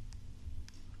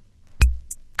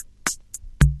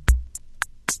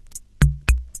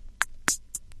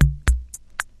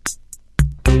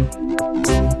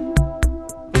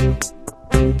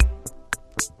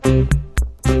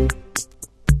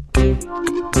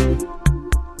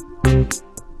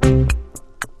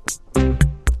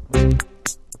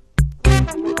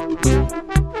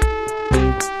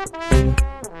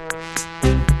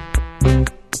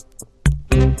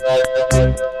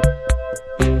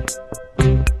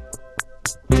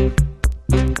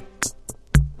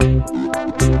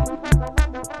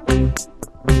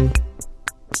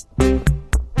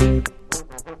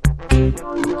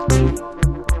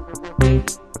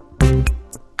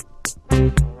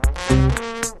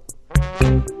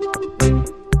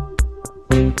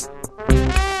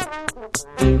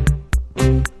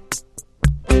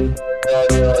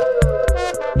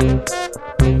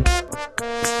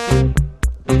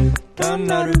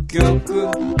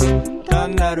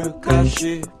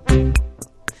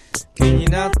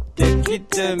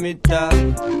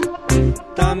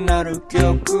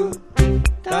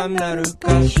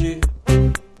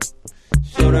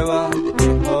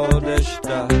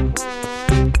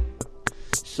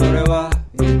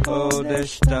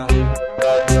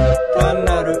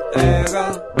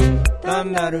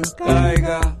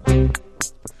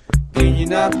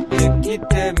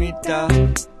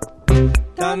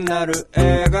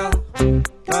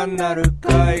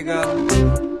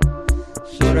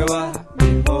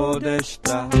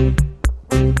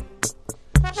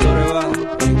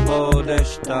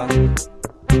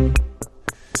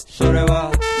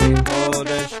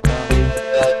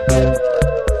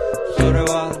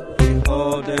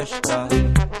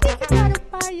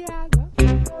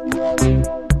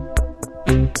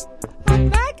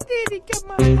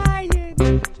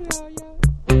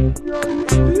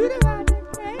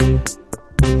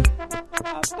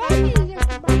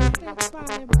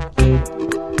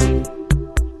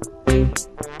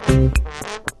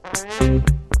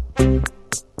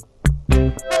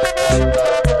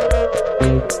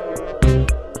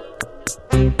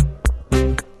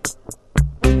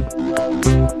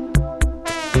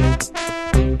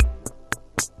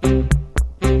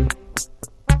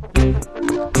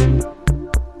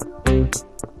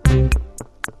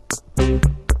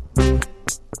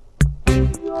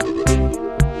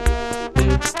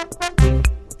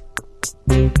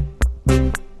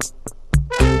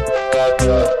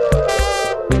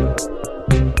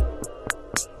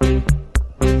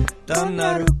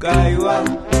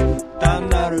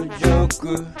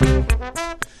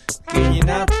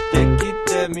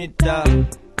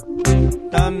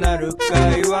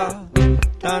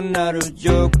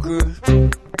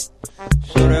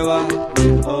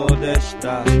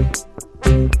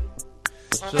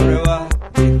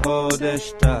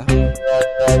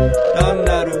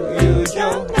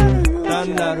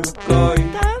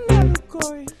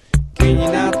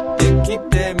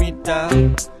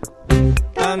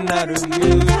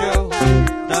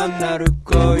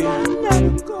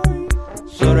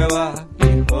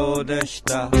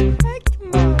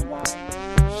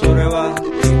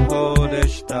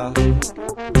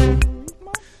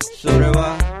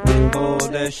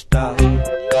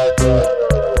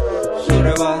 そ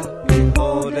れは違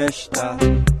法でした。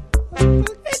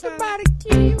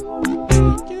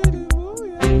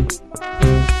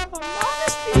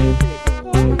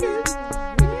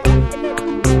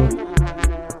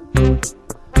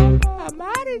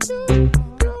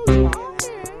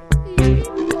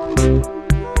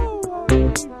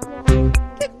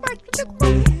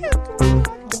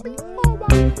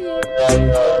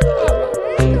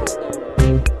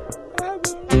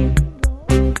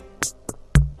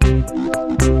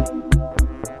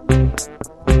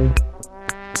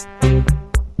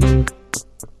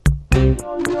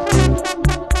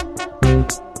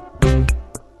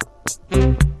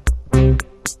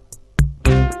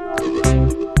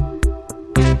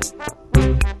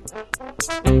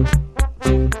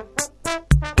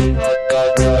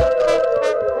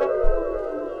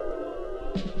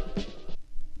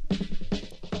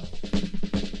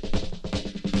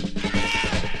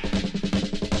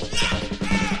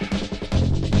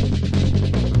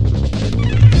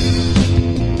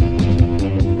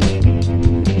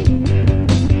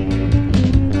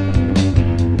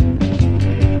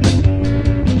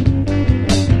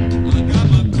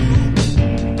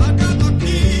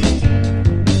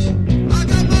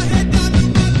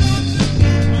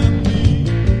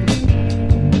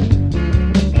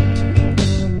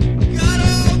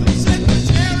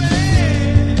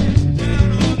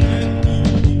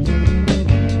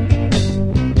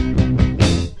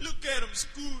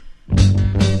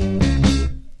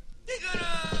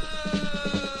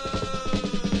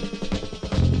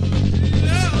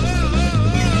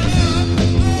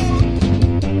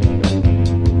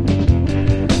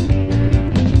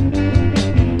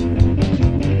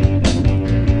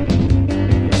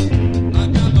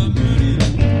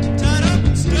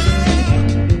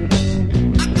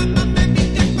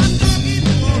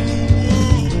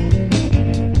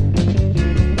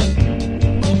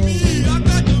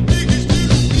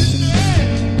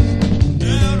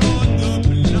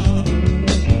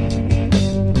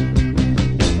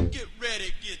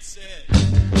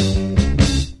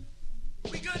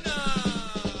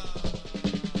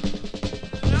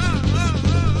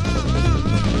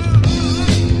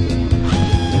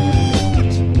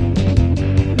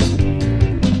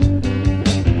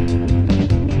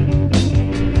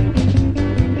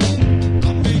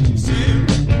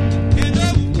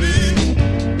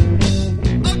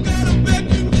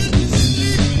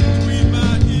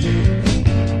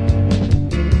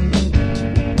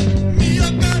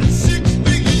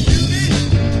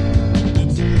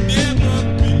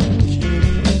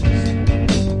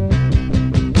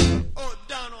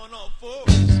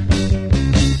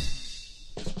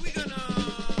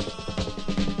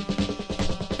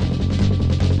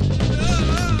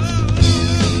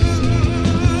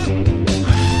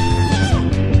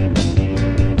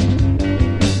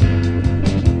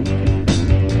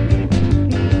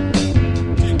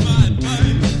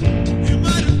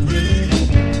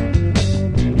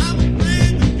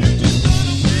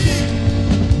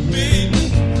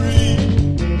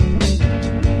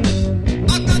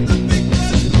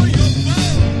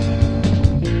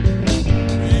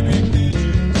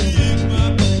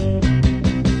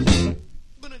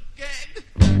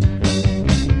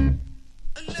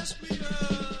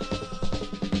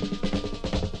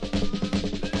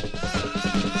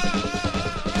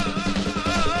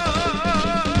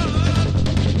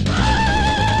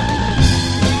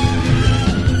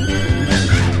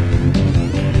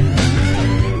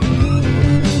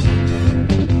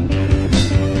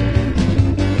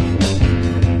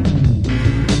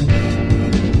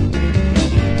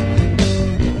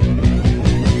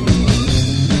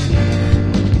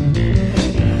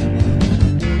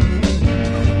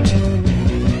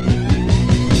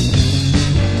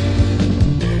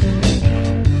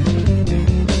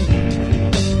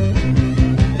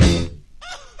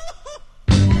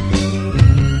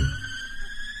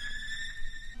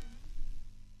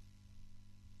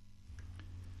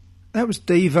That was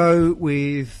Devo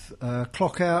with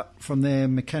Clockout from their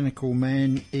Mechanical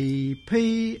Man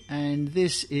EP, and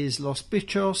this is Los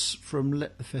Bitchos from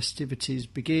Let the Festivities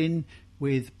Begin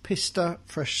with Pista,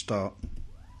 Fresh Start.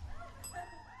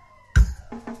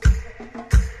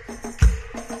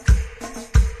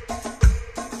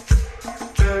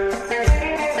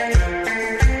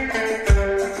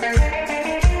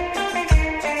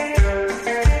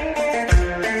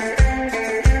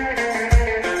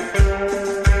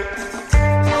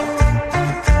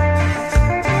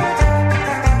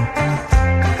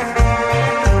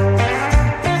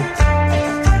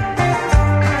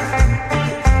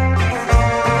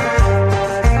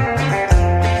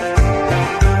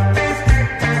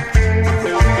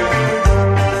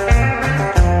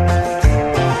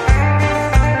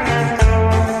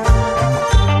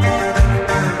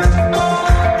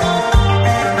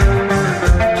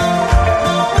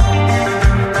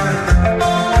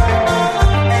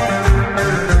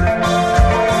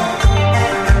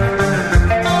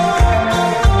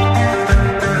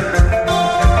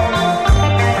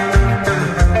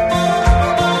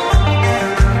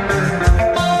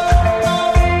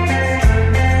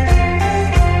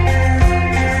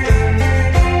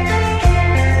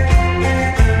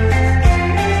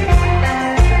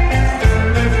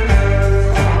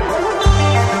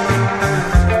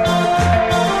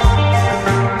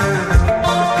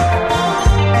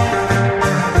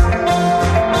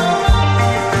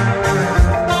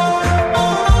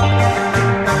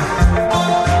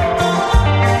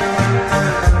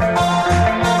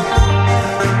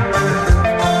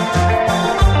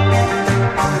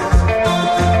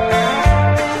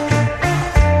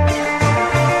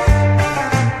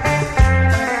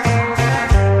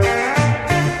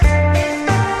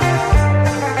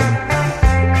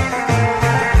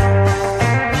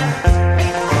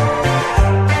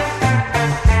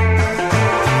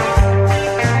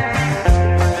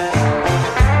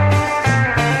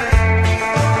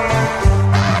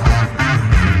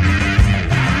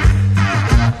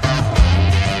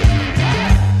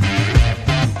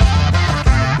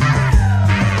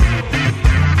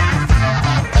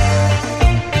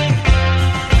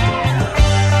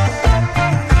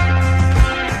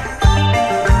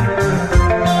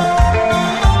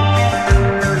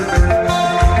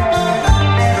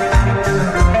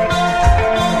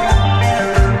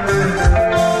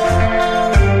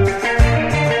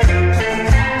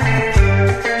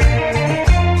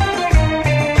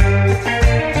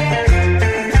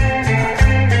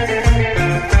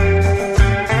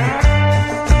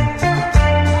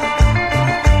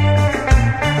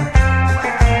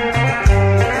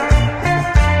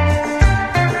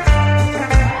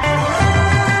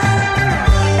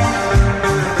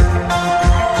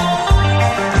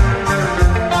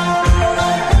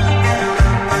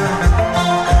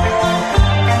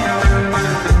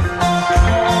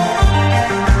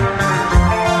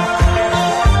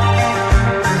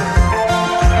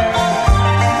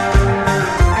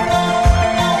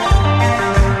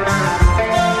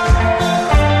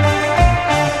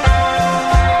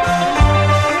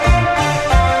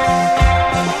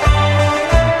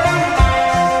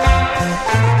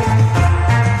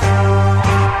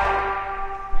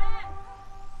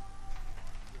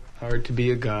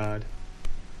 God.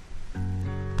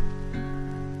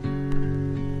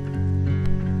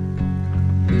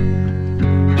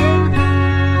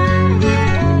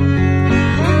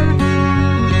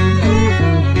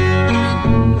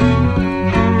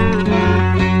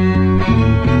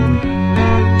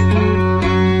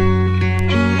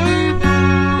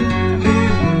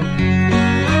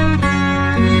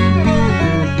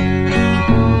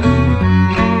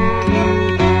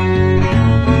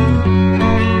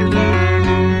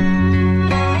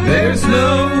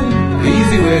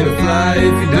 If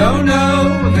you don't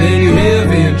know, then you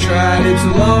haven't tried. It's a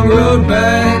long road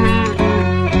back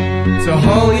to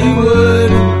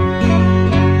Hollywood.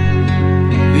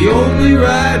 The only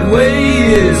right way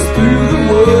is through the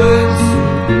woods.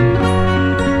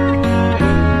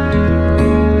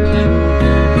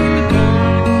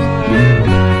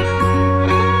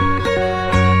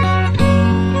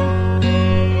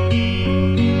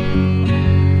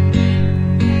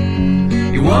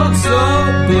 You want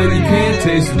some, but you can't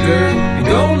taste the dirt. You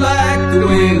don't like the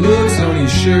way it looks on your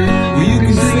shirt. Well, you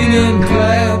can sing and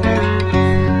clap,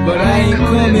 but I ain't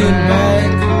coming back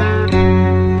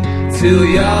till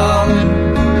y'all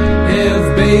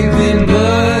have bathed in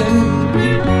blood.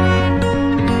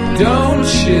 Don't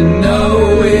you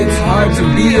know it's hard to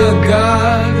be a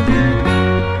god?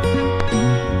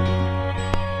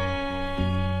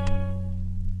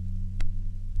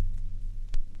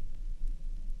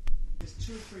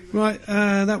 Right,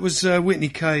 that was Whitney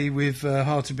K with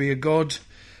Hard to Be a God.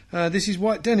 This is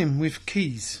White Denim with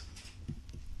Keys.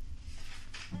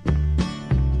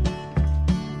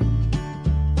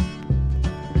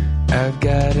 I've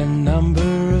got a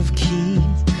number of keys,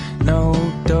 no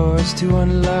doors to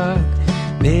unlock.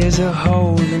 There's a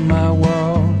hole in my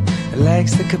wall that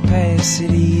lacks the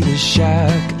capacity to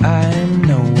shock. I'm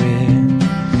nowhere,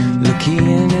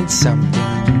 looking at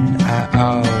something I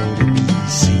ought to be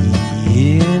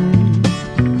seeing.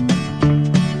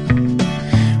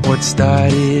 What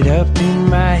started up in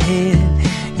my head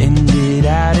ended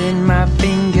out in my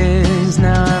fingers.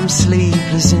 Now I'm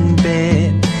sleepless in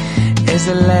bed as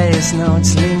the last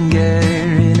notes linger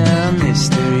in a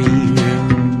mystery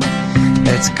room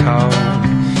that's called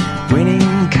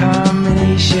winning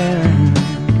combination.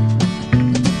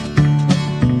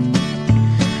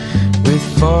 With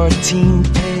 14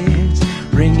 pairs,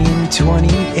 ringing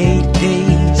 28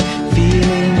 days,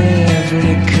 feeling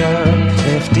every cup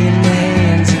left in the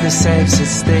hands of the safes that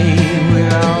stay.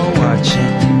 We're all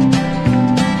watching,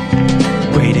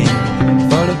 waiting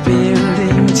for the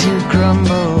building to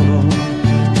crumble.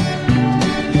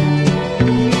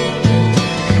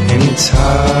 And it's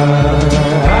hard,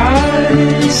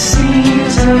 it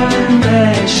seems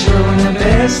unnatural. The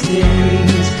best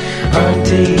days aren't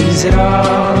days at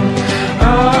all.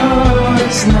 Oh,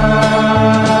 it's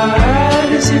not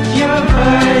as if your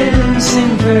violence in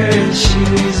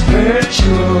virtue is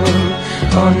virtual,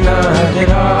 or not at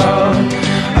all.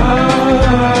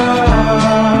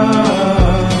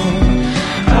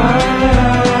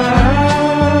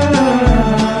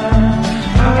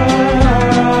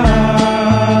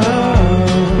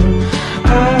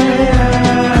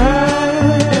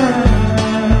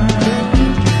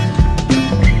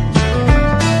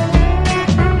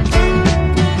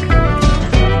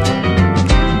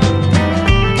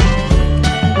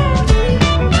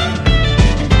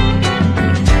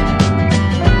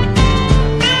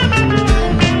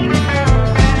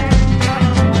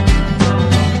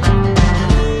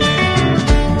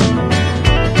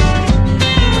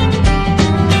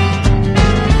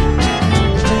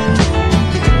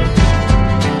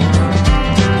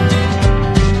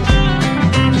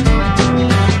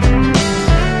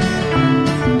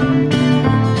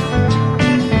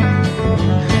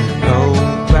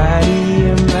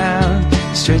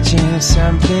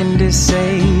 Something to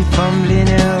say, fumbling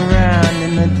around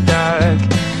in the dark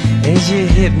as your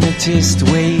hypnotist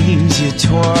waves you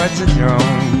towards the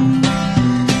throne.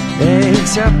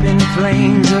 Legs up in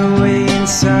flames away in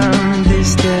some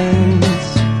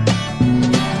distance.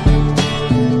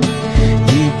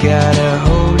 You got a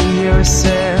hold of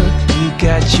yourself, you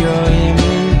got your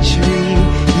imagery,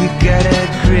 you got a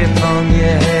grip on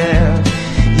your hair,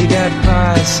 you got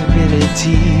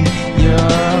possibility,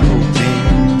 you're hoping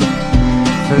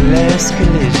for less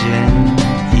collision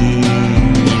in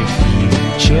your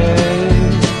future.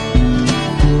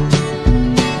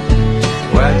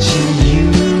 Watching you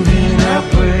moving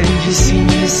upward, you see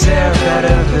yourself out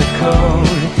of the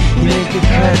cold. You make a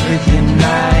cut with your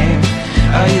knife.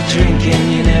 Are you drinking?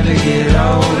 You never get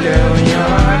older. When your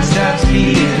heart stops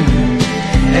beating,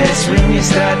 that's when you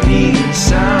start needing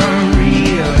some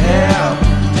real help.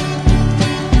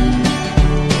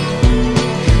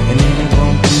 And then it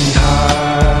won't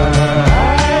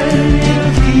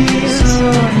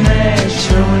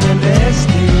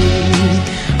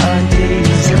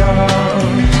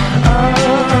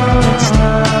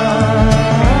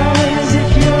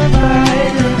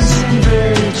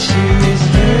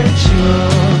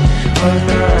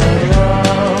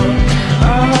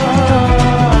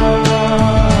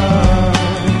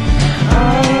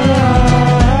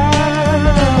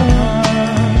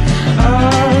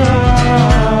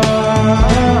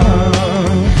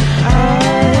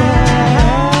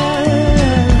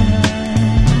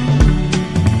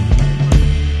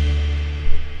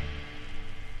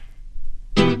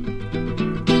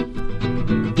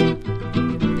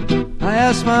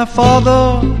my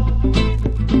father.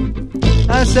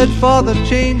 I said, Father,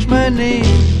 change my name.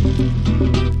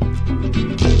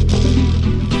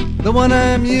 The one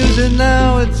I'm using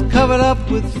now, it's covered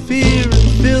up with fear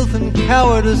and filth and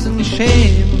cowardice and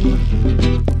shame.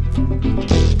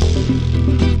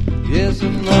 Yes,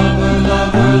 and lover,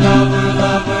 lover, lover,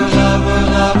 lover, lover,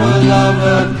 lover,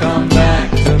 lover, come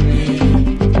back to me.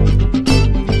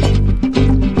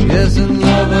 Yes, and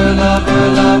lover, lover,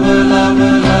 lover,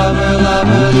 lover, lover,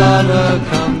 lover, lover,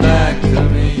 come back to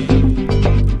me.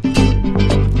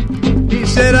 He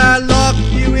said, I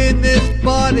locked you in this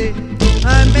body.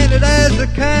 I meant it as a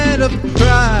kind of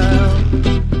trial.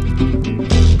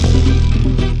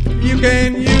 You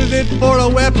can use it for a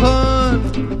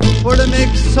weapon or to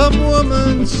make some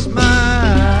woman smile.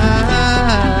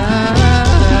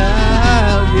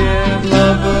 Yeah,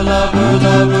 lover, lover,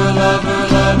 lover, lover,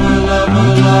 lover, lover,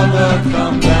 lover,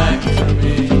 come back to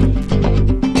me.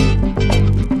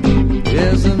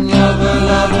 Yes, and lover,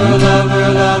 lover, lover,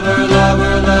 lover,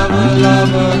 lover, lover,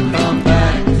 lover, come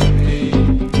back to me.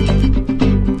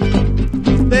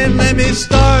 Then let me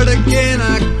start again,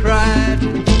 I cried.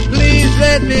 Please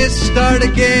let me start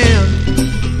again.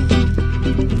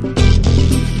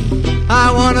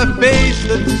 I want a face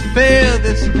that's fair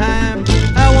this time.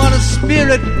 I want a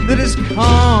spirit that is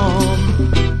calm.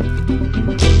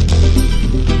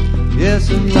 Yes,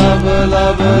 and lover,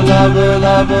 lover, lover,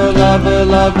 lover, lover,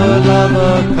 lover,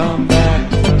 lover, come back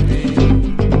to me.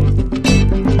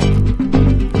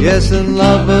 Yes, and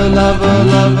lover, lover,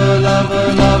 lover,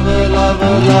 lover, lover,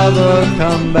 lover, lover,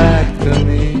 come back to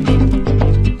me.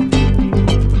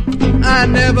 I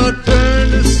never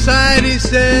turned aside, he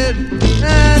said.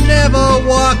 I never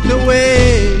walked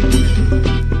away.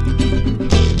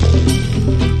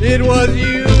 It was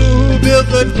you who built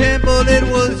the temple. It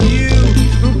was you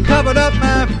who covered up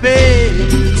my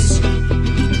face.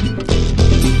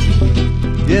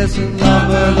 Yes, and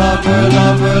lover, lover,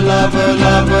 lover, lover,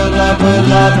 lover, lover,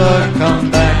 lover, come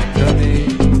back to me.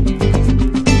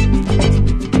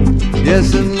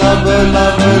 Yes, and lover,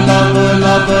 lover, lover,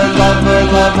 lover, lover,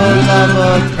 lover,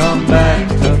 lover, come back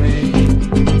to me.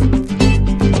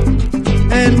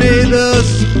 And may the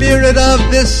spirit of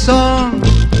this song,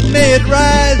 may it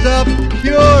rise up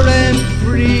pure and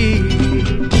free.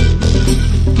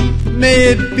 May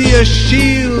it be a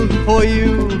shield for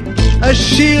you, a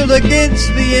shield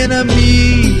against the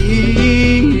enemy.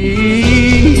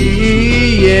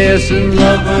 Yes, and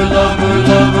lover, lover,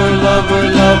 lover, lover,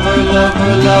 lover,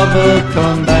 lover, lover,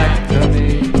 come back to me.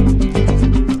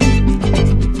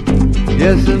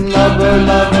 Yes, and lover,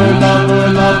 lover, lover,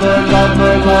 lover,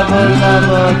 lover, lover,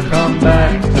 lover, come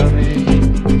back to me.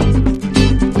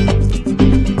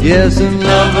 Yes, and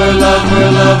lover, lover,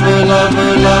 lover,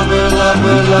 lover, lover,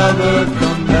 lover, lover,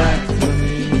 come back to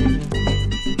me.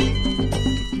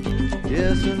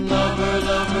 Yes, and lover,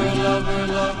 lover, lover,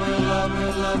 lover, lover,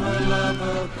 lover,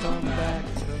 lover, come back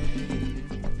to me.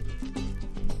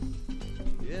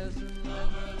 Yes, and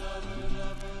lover, lover,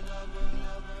 lover, lover, lover,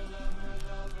 lover,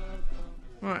 lover,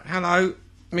 come. Right, hello,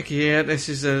 Mickey here. This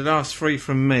is the last three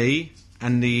from me,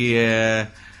 and the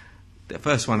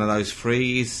first one of those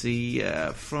three is the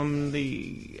from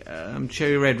the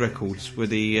Cherry Red Records with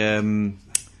the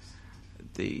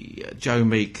Joe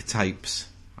Meek tapes.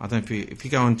 I don't know if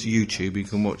you go onto YouTube, you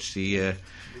can watch the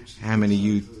how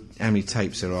many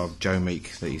tapes there are of Joe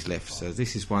Meek that he's left. So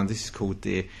this is one. This is called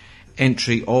the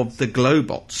Entry of the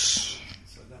Globbots.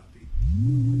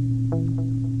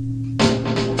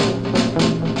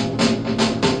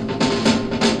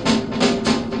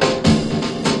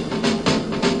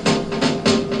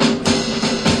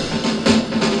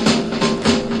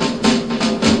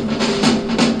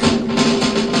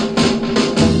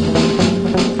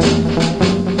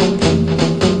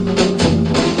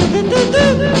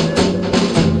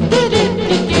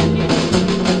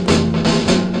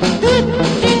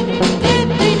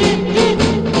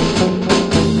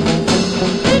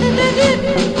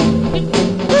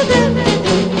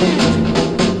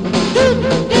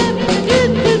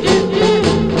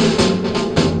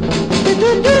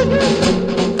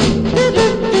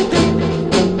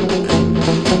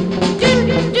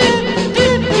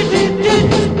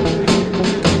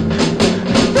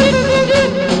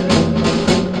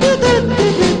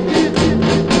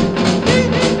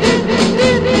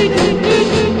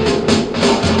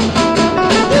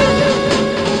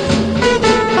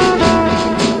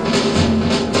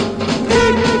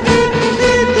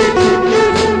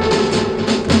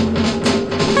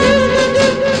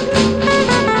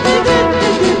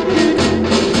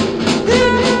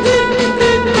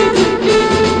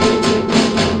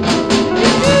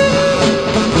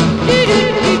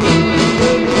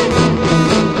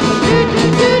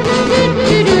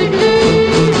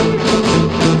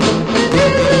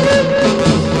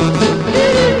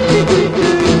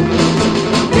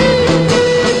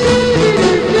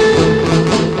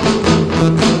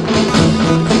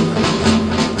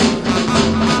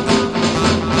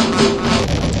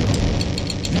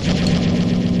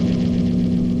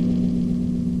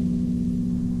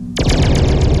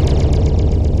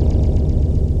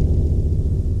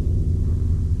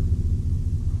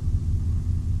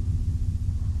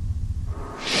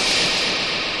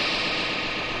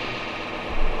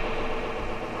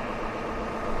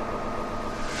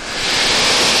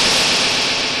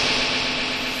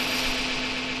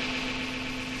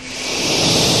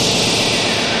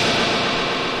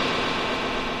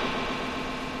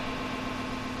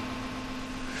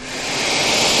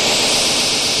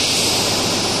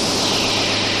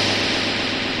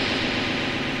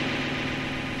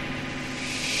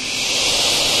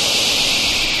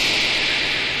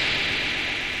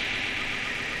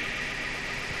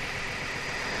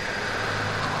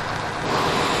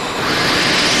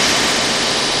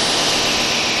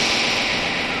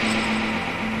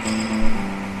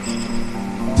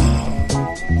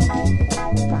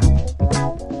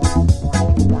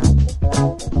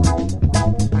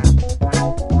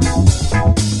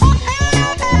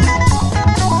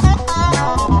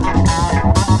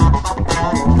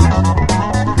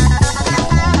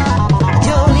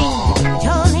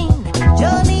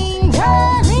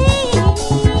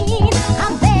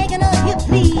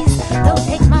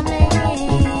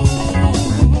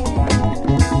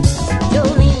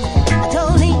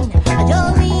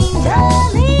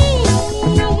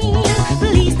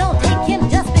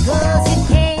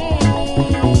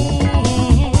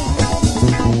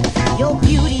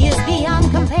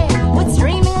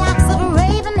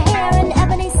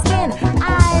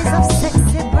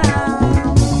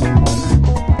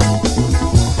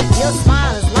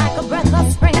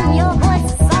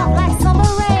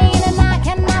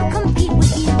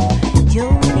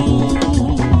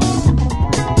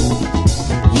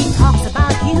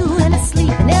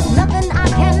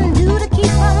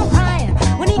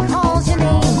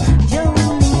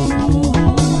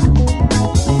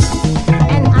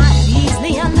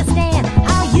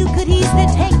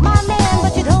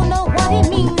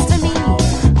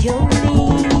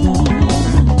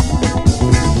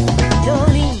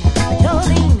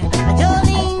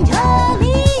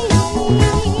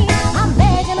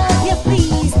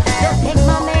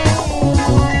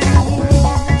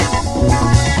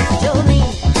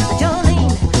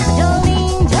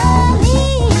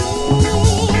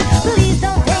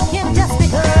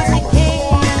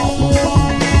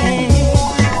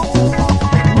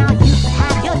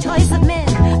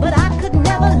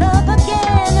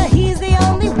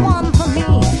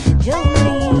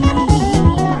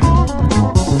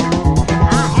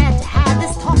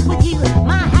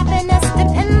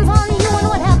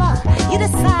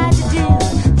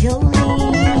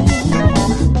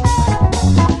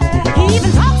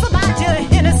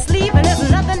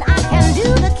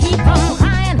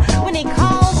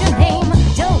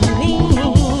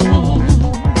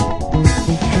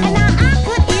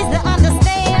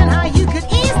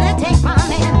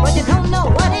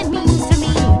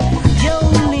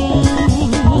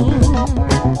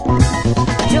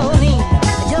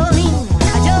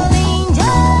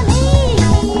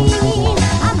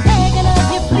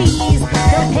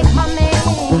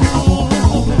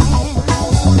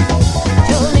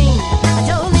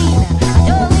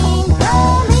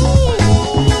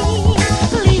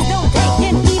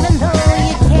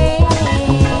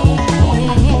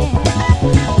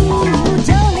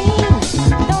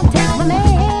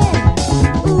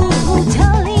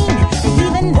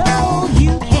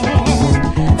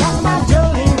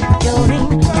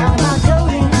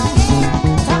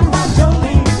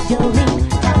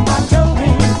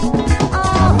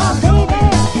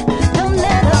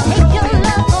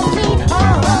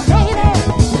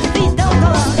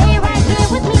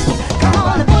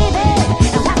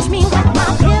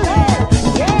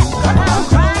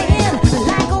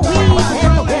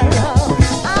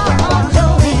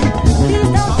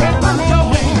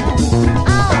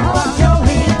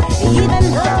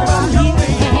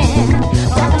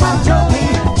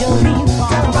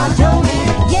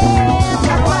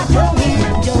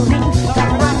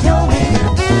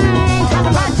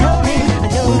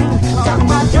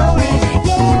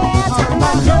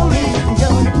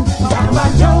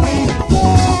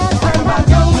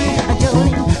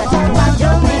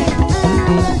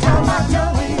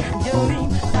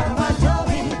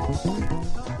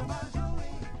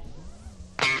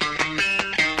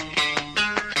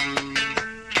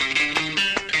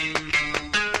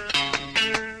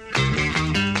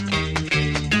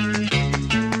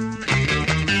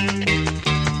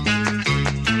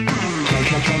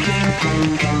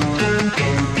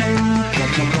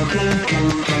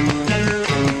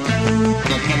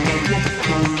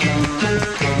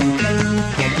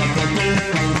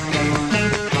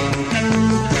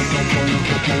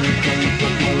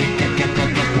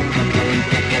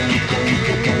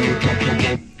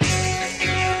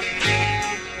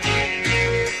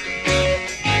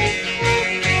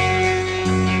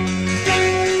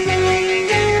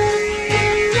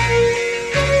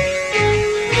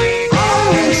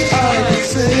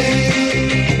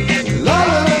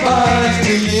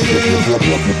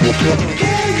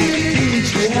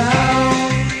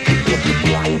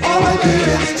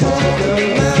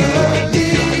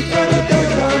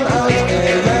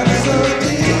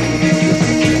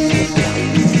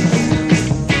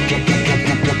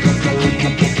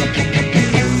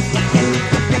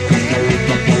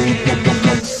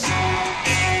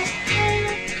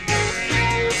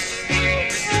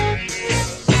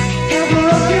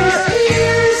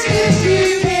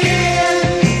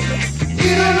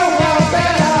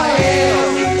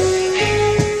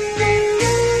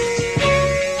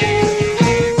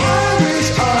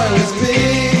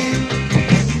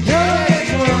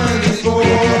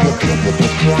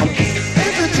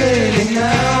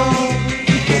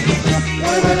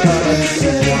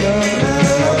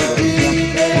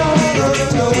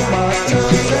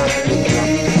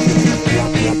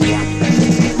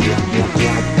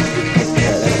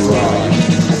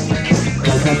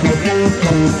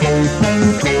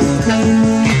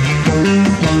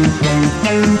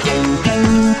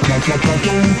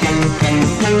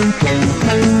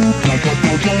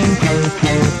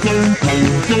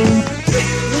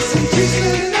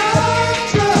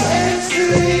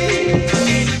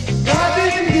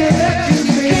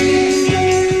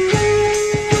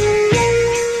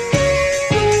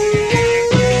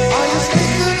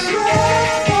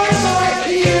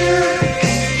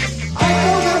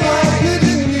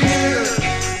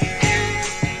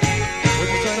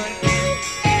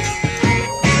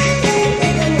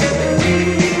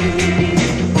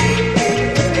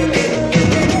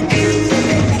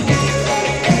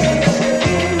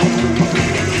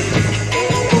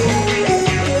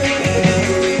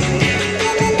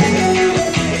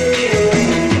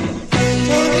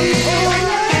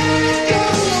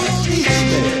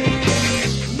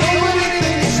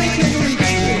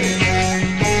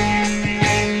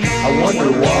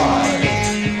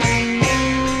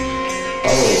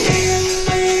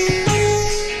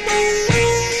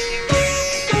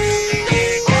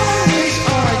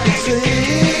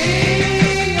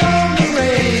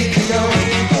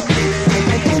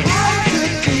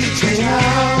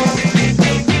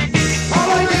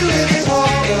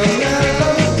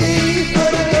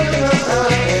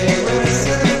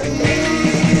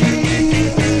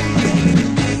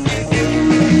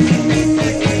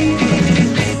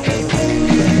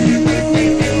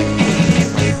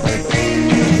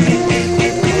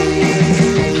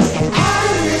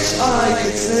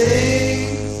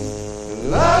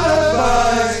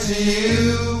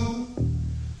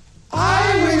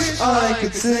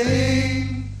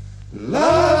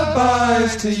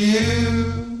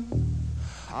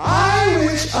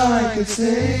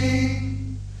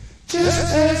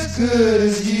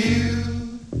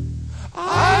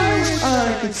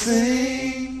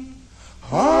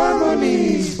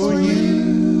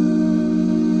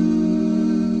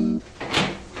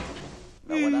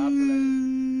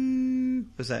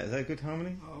 Is that a good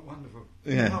harmony? Oh, wonderful.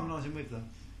 Yeah. You're harmonising with them.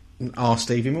 Ask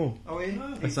Stevie Moore. Oh,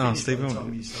 yeah? Let's ask Stevie Moore.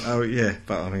 Oh, yeah,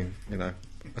 but I mean, you know,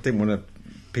 I didn't want to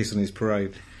piss on his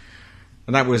parade.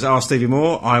 And that was Ask Stevie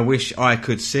Moore, I Wish I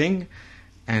Could Sing.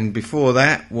 And before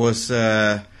that was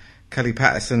Kellee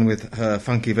Patterson with her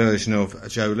funky version of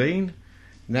Jolene.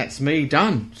 And that's me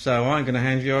done. So I'm going to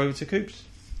hand you over to Coops.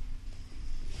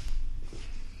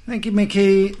 Thank you,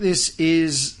 Mickey. This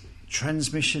is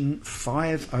transmission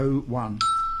 501.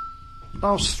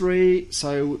 Last three,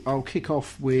 so I'll kick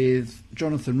off with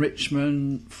Jonathan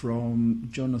Richman from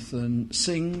Jonathan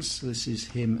Sings. This is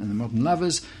him and the Modern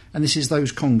Lovers, and this is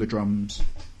Those Conga Drums.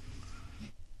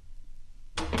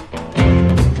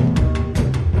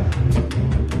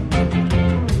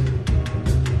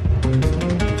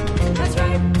 That's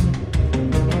right.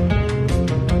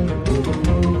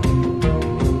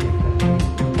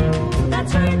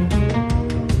 That's right.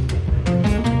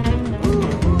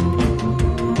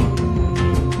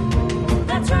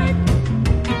 That's right.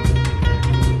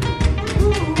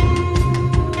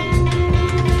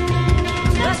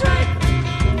 That's right.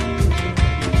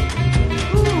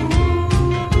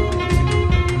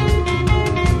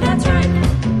 That's right.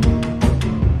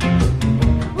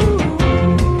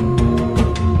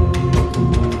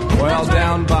 Well,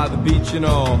 down by the beach, you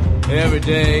know, every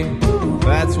day,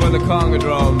 that's when the conga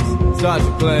drums start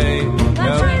to play.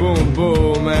 A boom,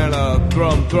 boom, and a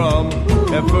thrum, thrum.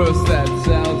 At first that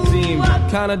sound seemed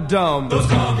kinda dumb.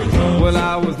 When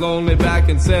I was lonely back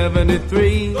in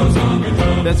 73,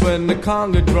 that's when the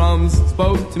conga drums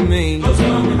spoke to me.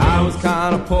 I was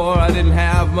kinda poor, I didn't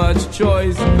have much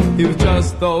choice. It was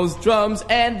just those drums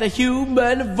and the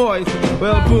human voice.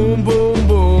 Well, boom, boom,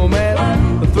 boom,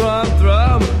 and the thrum,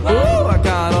 thrum. Ooh, I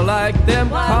kinda like them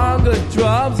conga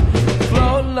drums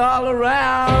floating all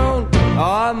around.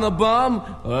 on the bum.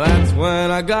 Well, that's when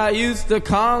I got used to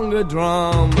conga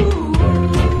drum.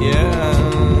 Yeah.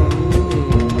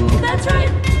 That's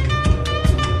right.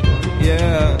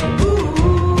 Yeah.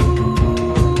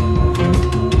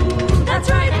 That's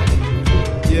right.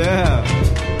 Yeah.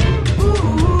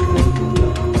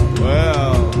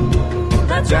 Well,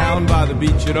 That's down by the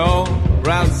beach, you know,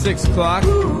 around 6 o'clock.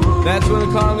 That's when the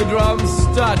conga drums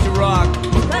start to rock.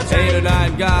 8 or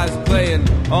 9 guys playing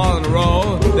all in a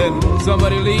row. Then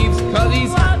somebody leaves 'cause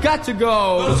he's got to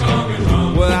go.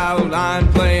 Well, I'm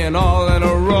playing all in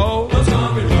a row.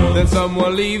 Then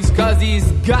someone leaves 'cause he's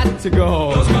got to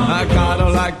go. I kinda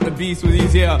like the beast with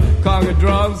these here conga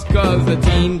drums, 'cause the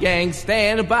teen gang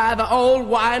stand by the old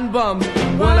wine bums.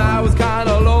 When I was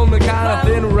kinda lonely, kinda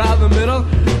thin around the middle,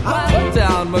 I put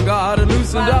down my guard and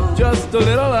loosened up just a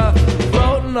little,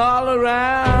 floating all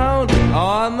around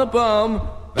on the bum.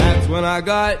 That's when I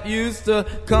got used to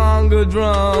conga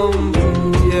drums.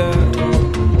 Yeah.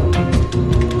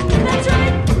 That's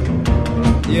right.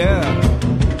 Yeah.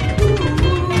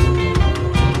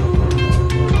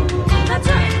 That's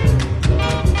right.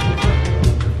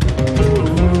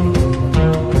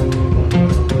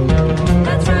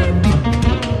 That's right.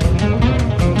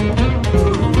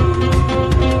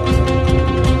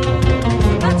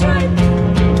 That's right.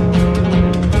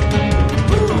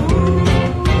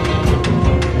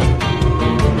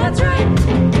 That's right.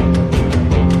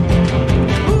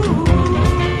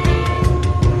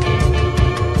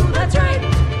 That's right.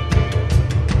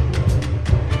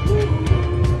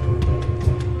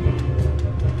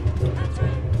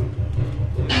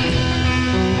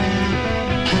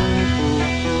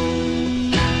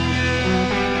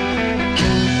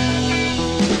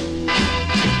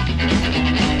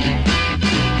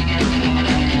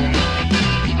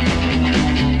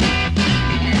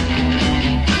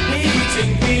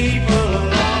 Meeting people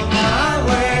along my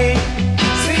way,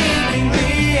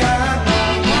 seemingly I'm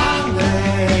on one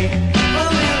day.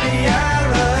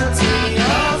 Familiarity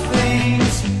of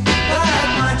things that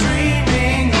my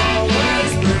dreaming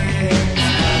always brings.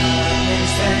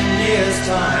 Happenings 10 years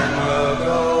time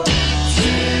ago,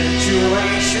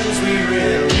 situations we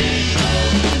really know.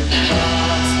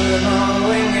 But the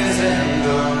knowing is in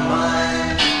the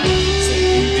mind,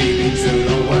 sinking deep into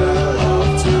the well of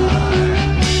time.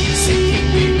 Sinking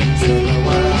deep into the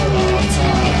well of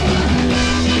time.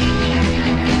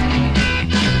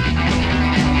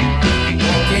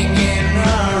 Walking in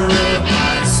a room,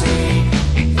 I see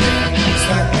things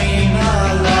that mean a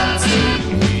lot to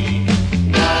me.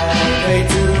 Why they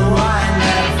do, I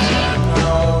never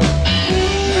know.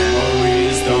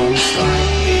 Memories don't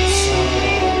strike me so.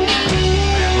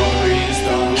 Memories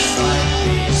don't strike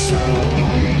me so.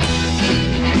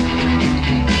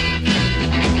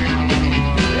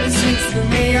 It seems to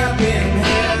me I've been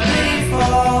here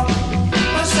before.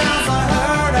 The sounds I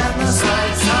heard and the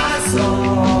sights I saw.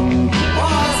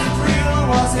 Was it real?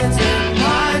 Was it in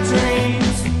my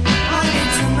dreams? I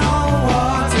need to know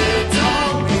what it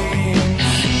all means.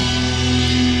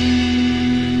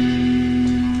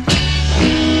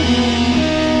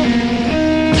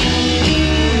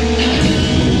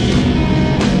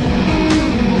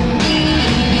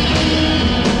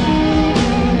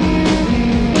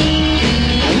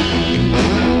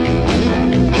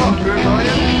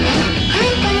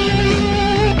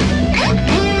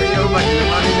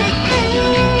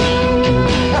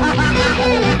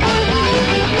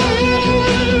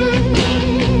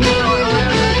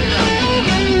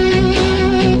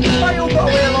 Why you got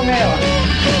away along here?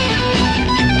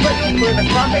 What you doing, the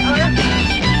Crockett, are you?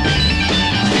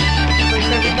 We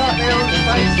said we got there on the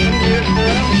face in here,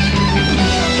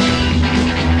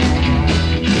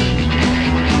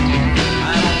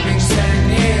 Happenings 10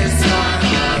 years time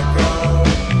ago,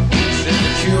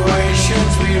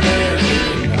 situations we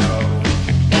really know.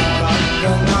 But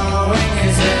the knowing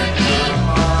is in the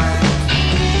mind,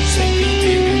 sinking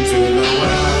deep into the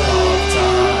well of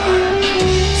time.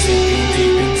 Sinking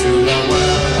deep into the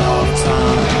well of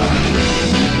time.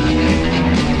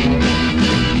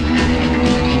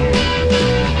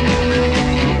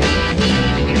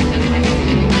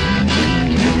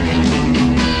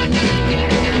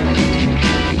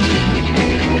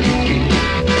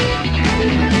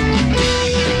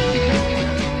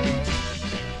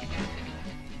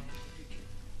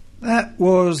 That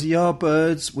was the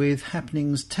Yardbirds with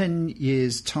Happenings 10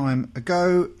 years time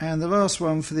ago, and the last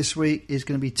one for this week is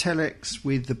going to be Telex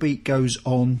with The Beat Goes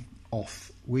On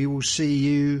Off. We will see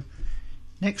you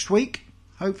next week.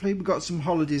 Hopefully we've got some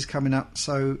holidays coming up,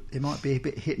 so it might be a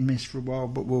bit hit and miss for a while,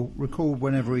 but we'll record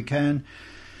whenever we can.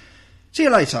 See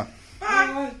you later.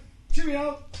 Bye.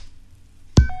 Cheerio.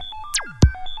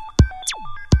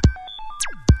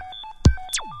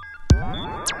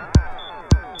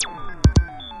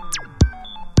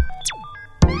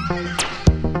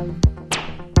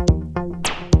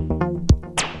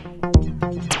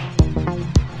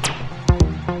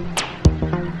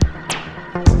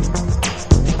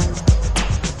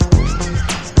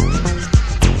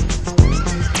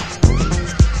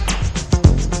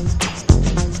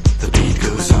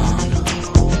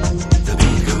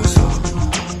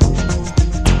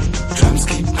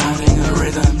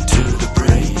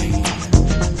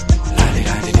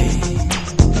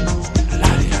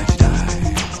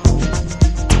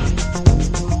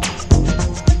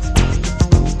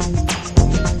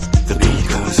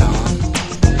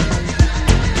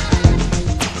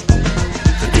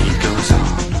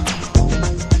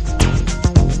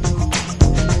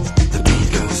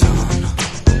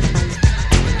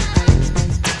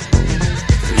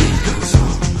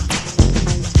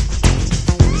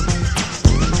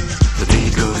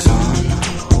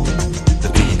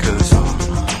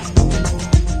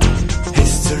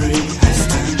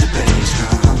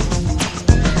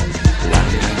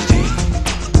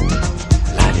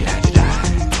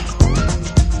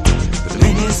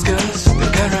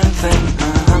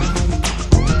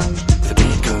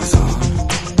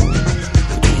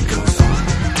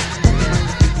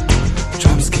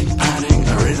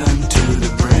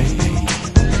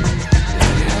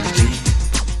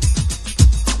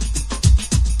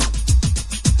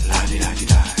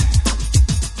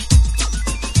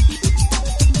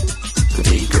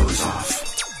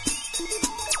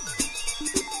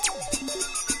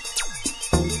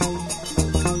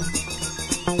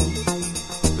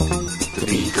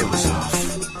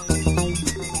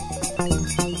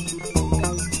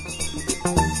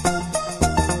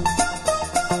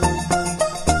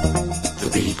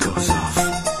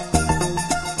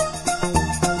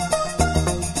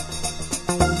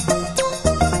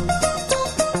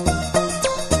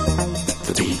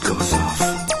 the beat goes off.